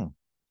Chacón.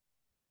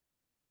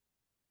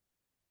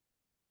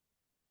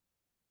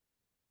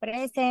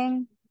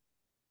 Present.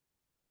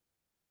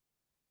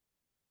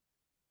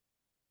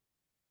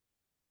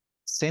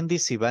 Cindy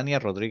Sivania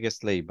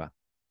Rodríguez Leiva.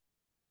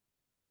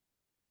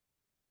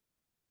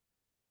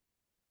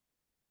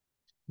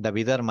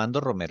 David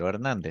Armando Romero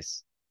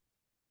Hernández.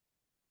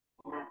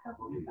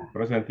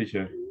 Present,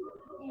 teacher.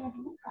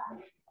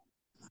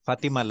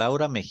 Fátima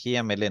Laura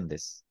Mejía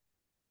Meléndez.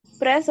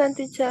 Present,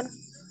 teacher.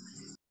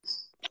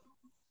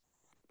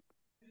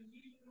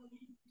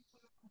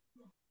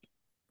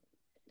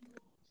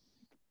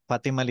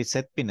 Fátima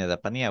Lisset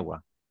Pineda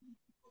Paniagua.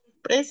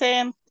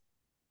 Present.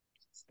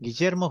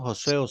 Guillermo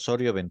José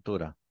Osorio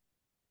Ventura.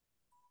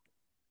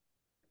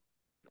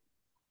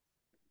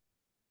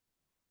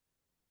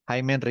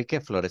 Jaime Enrique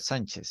Flores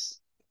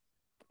Sánchez.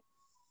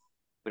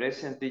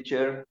 Present,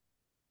 teacher.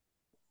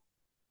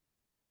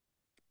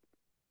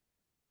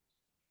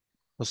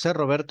 José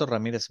Roberto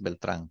Ramírez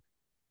Beltrán.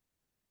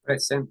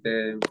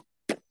 Presente.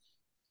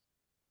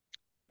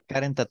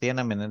 Karen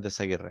Tatiana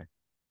Menéndez Aguirre.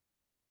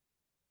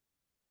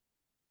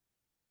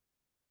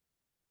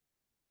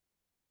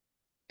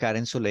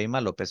 Karen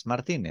Zuleima López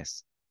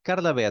Martínez.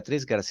 Carla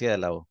Beatriz García de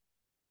la O.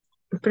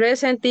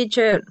 Present,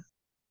 teacher.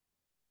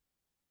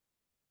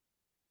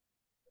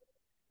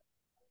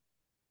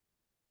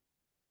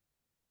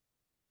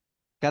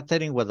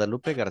 Catherine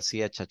Guadalupe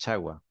García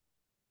Chachagua.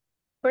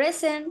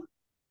 Present.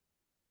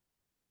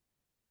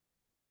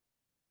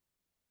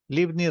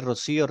 Livni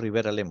Rocío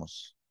Rivera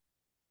Lemos.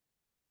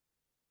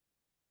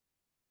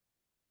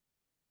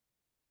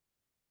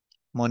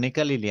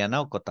 Mónica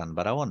Liliana Ocotán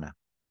Barahona.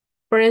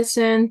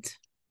 Present.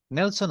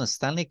 Nelson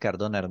Stanley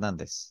Cardona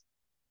Hernández.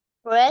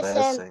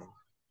 Present.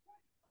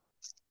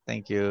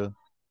 Thank you.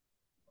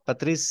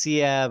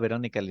 Patricia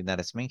Verónica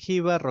Linares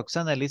Menjiva.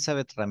 Roxana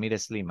Elizabeth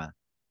Ramírez Lima.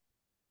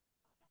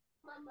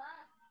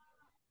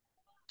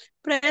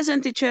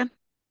 Present, teacher.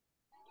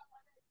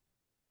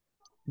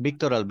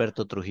 Víctor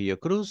Alberto Trujillo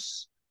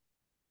Cruz.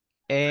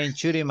 En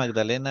Churi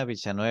Magdalena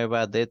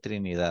Villanueva de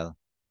Trinidad.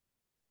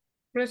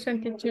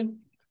 Present, teacher.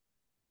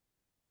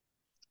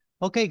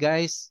 Okay,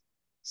 guys.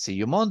 See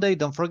you Monday.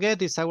 Don't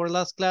forget, it's our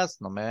last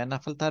class. No me van a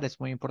faltar. Es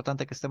muy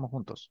importante que estemos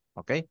juntos.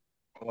 Okay?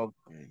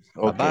 Okay.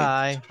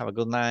 Bye-bye. Have a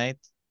good night.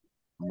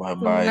 Good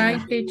Bye-bye.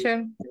 night,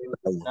 teacher.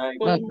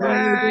 Good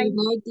Bye.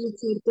 night,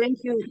 teacher. Thank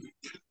you.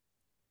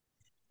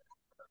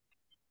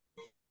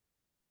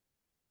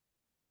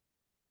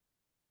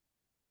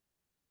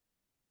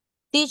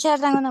 Teacher,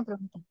 tengo una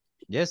pregunta.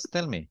 Yes,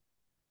 tell me.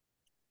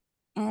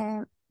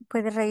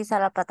 ¿Puedes revisar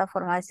la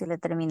plataforma a ver si lo he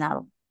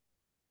terminado?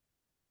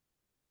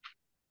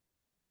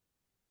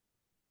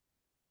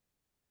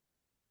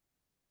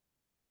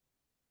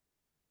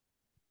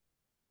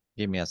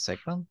 Give me a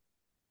second.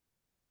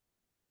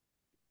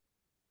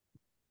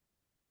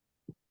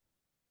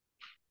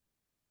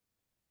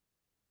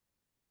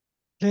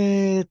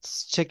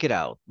 Let's check it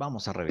out.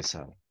 Vamos a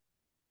revisar.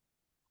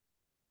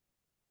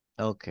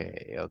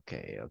 Okay.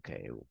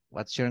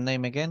 What's your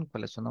name again?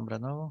 ¿Cuál es su nombre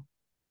nuevo?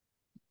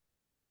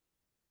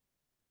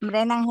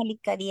 Brenda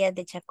Angélica Díaz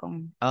de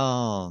Chacón.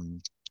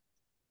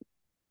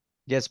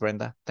 Yes,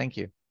 Brenda. Thank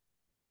you.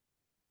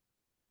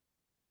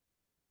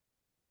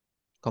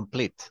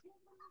 Completo.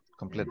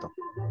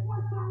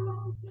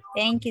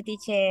 Thank you,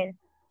 teacher.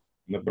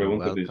 Una You're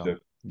pregunta, welcome.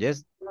 teacher.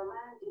 Yes.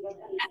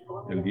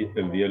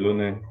 El día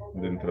lunes,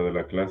 dentro de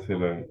la clase,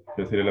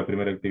 ¿qué sería la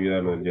primera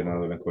actividad, lo del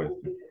llenado de la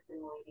encuesta?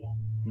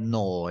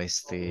 No,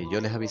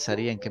 yo les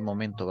avisaría en qué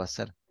momento va a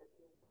ser.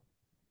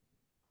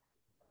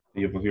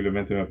 Y yo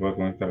posiblemente me pueda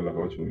conectar a las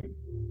 8.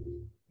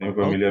 Hay un Oh.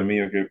 familiar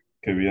mío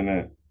que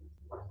viene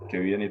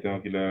y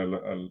tengo que ir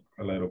al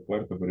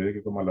aeropuerto, pero yo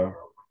que como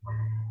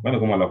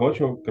como a las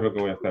 8 creo que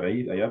voy a estar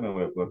ahí, allá me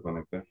voy a poder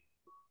conectar.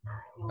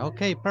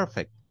 Okay,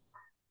 perfect.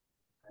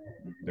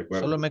 De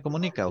acuerdo. Solo me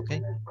comunica, ¿ok?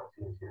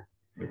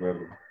 De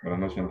acuerdo. Buenas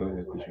noches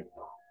entonces, teacher.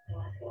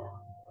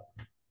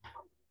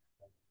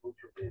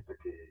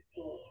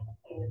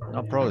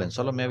 No problem,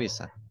 solo me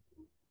avisa.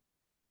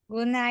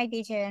 Good night,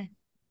 teacher.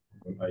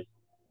 Good night.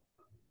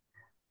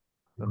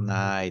 Good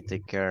night,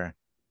 take care.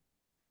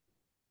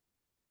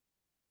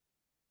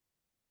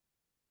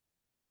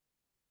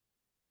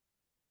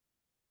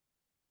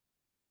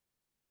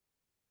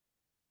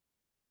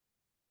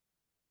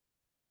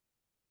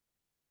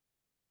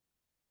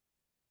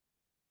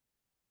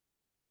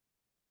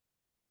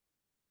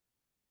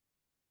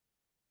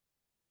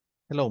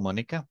 Hello,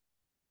 Monica.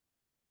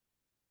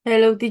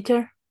 Hello,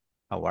 teacher.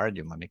 How are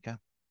you, Monica?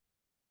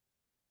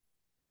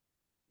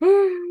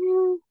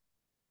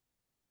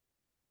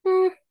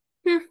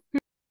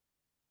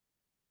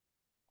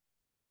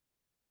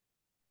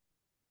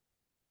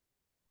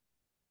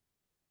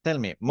 Tell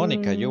me,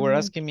 Monica, you were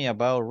asking me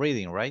about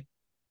reading, right?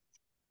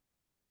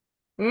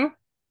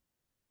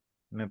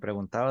 Me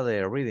preguntaba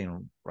de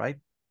reading, right?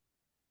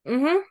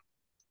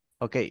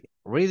 Okay,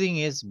 reading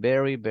is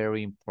very,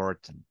 very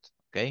important,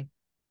 okay?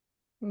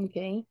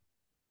 Okay.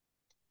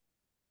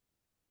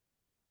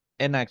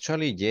 And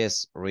actually,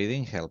 yes,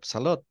 reading helps a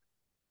lot.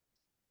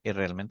 Y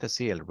realmente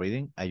sí, el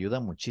reading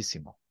ayuda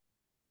muchísimo.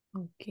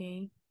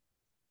 Okay.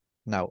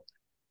 Now,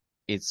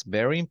 It's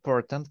very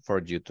important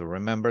for you to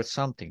remember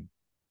something.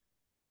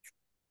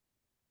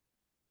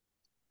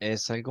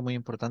 Es algo muy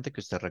importante que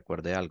usted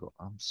recuerde algo.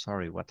 I'm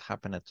sorry, what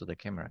happened to the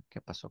camera?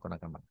 ¿Qué pasó con la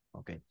cámara?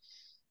 Okay.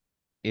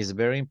 It's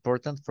very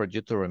important for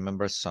you to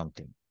remember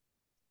something.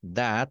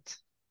 That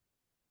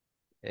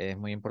es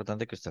muy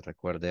importante que usted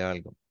recuerde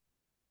algo.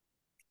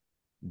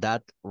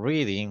 That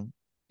reading,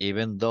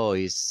 even though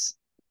is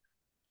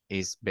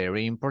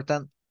very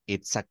important,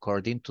 it's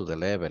according to the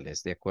level.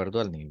 Es de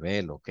acuerdo al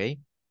nivel, ¿ok?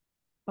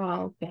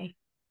 Ah, ok.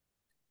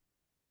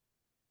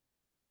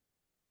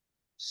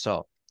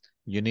 So,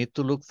 you need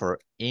to look for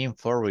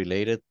info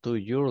related to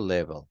your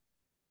level.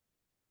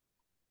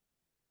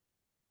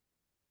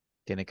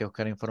 Tiene que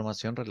buscar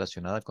información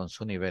relacionada con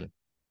su nivel.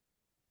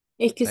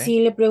 Es que ¿Sí? sí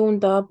le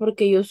preguntaba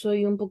porque yo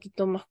soy un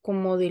poquito más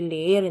como de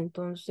leer,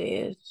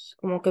 entonces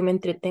como que me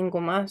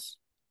entretengo más.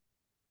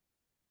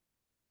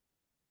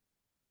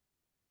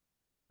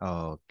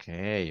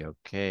 Okay,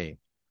 okay.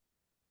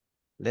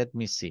 Let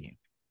me see.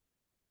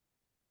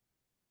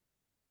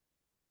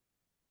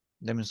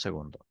 Deme un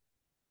segundo.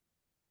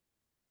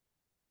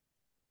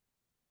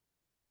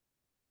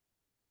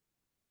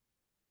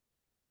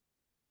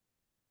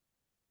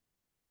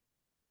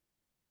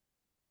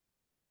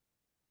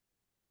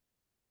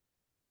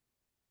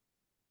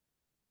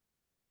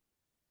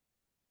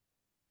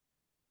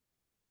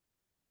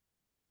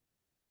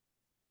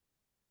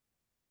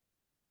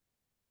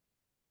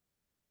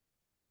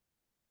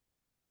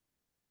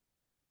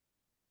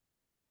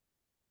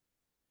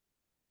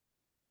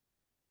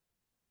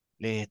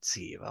 Let's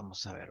see,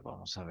 vamos a ver,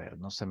 vamos a ver.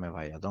 No se me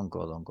vaya. Don't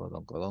go, don't go,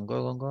 don't go, don't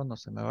go, don't go. No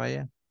se me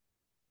vaya.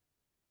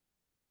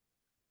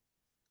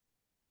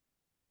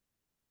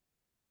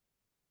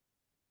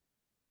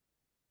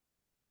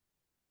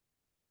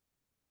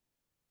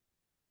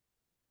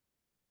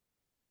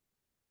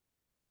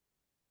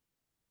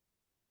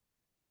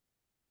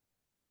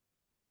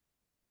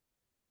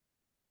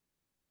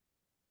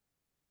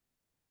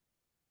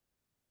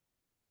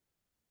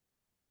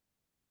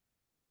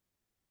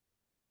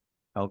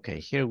 Okay,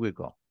 here we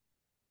go.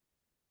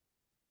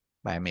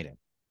 Vaya, miren.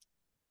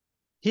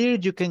 Here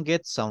you can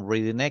get some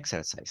reading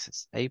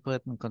exercises. Ahí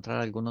pueden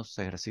encontrar algunos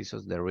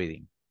ejercicios de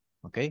reading.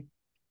 ¿Ok?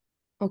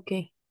 Ok.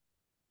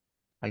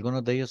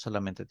 Algunos de ellos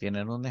solamente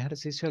tienen un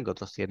ejercicio, y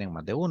otros tienen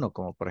más de uno.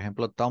 Como por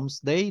ejemplo,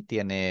 Tom's Day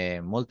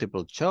tiene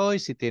multiple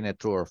choice y tiene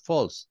true or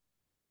false.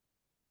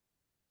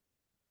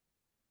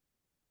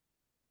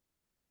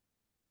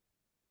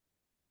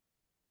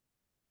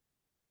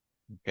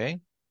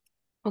 ¿Ok?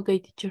 Ok,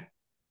 teacher.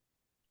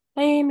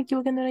 Ay, me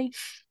equivoqué, no era ahí.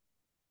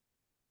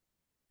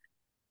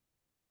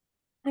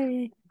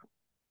 Ay.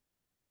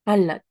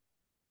 Ala.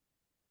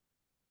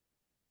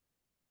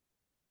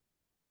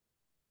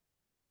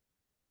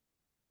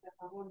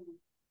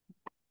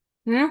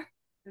 ¿Mm?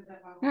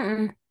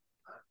 Mm.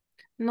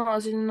 No,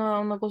 así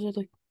no, una cosa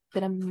estoy.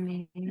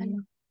 Espérame.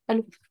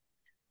 Aló.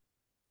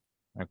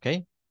 ¿Ok?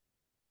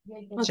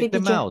 Ok, Check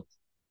them teacher. out.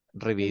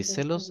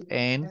 Revíselos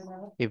and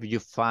if you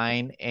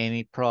find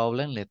any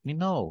problem, let me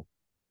know.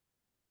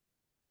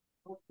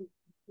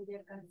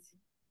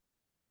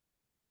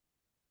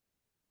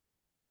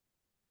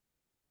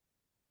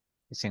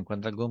 Y si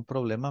encuentra algún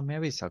problema, me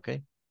avisa, ¿ok?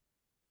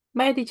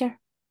 Bye, teacher.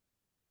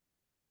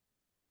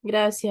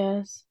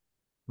 Gracias.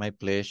 My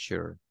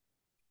pleasure.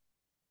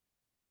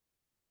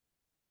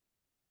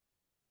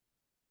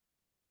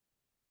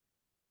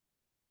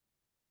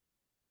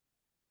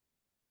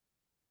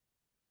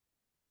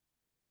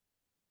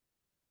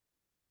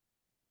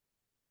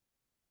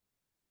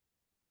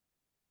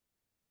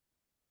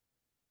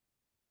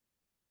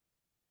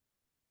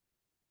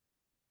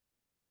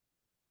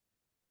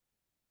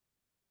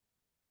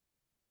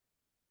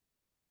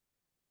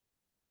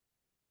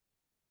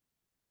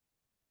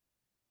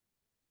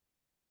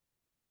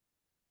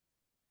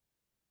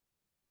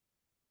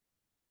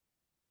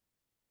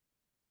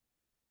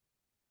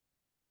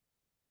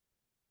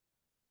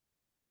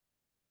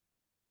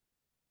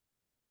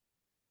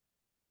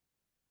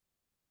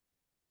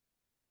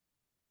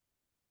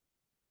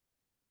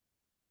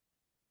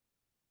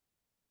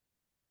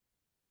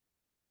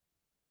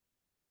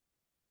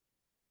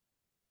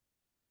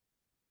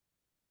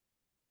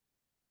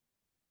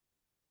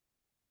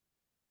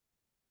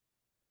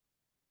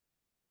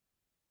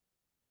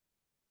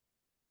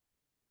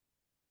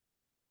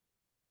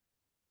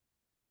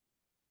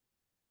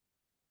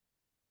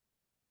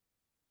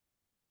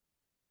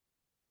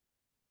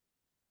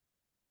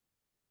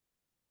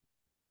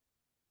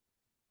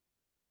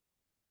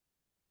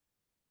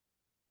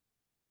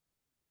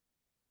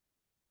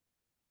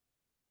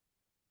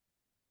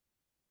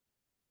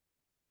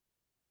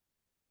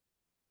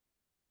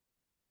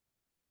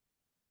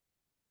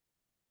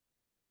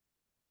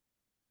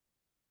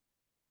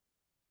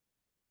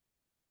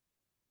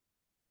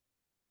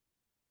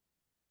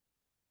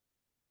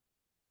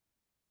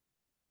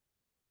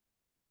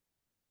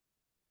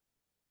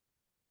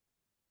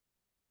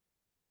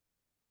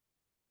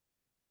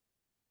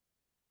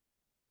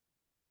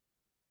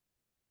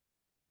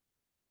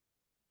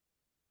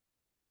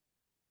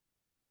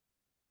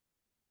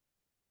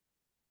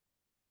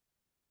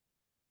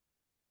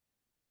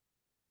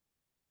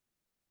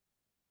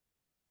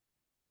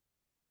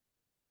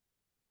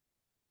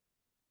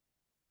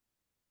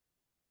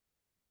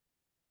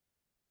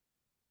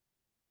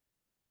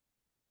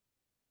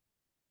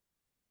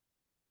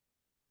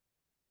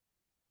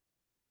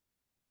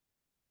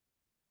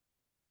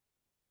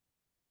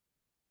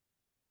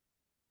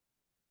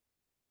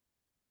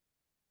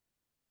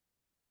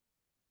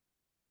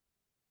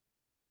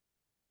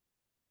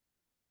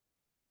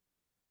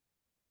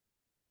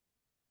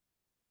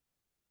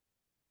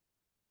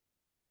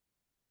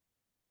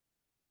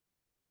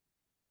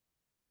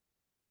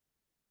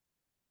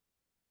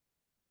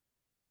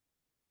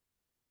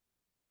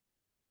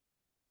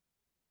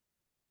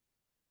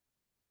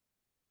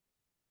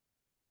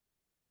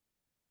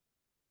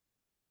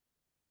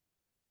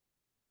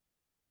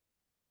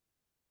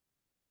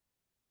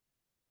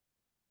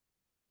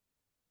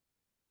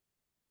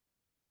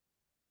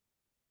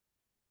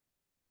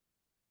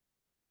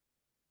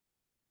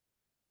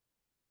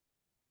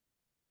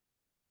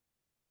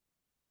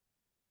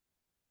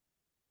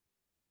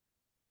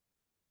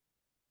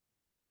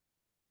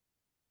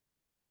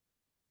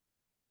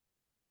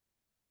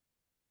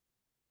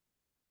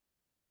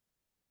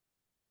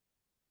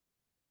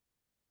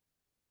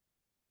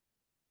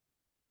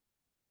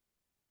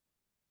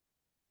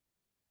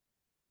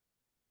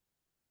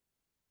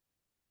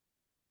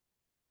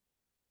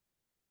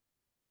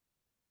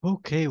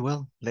 Okay,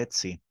 well, let's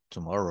see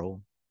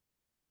tomorrow.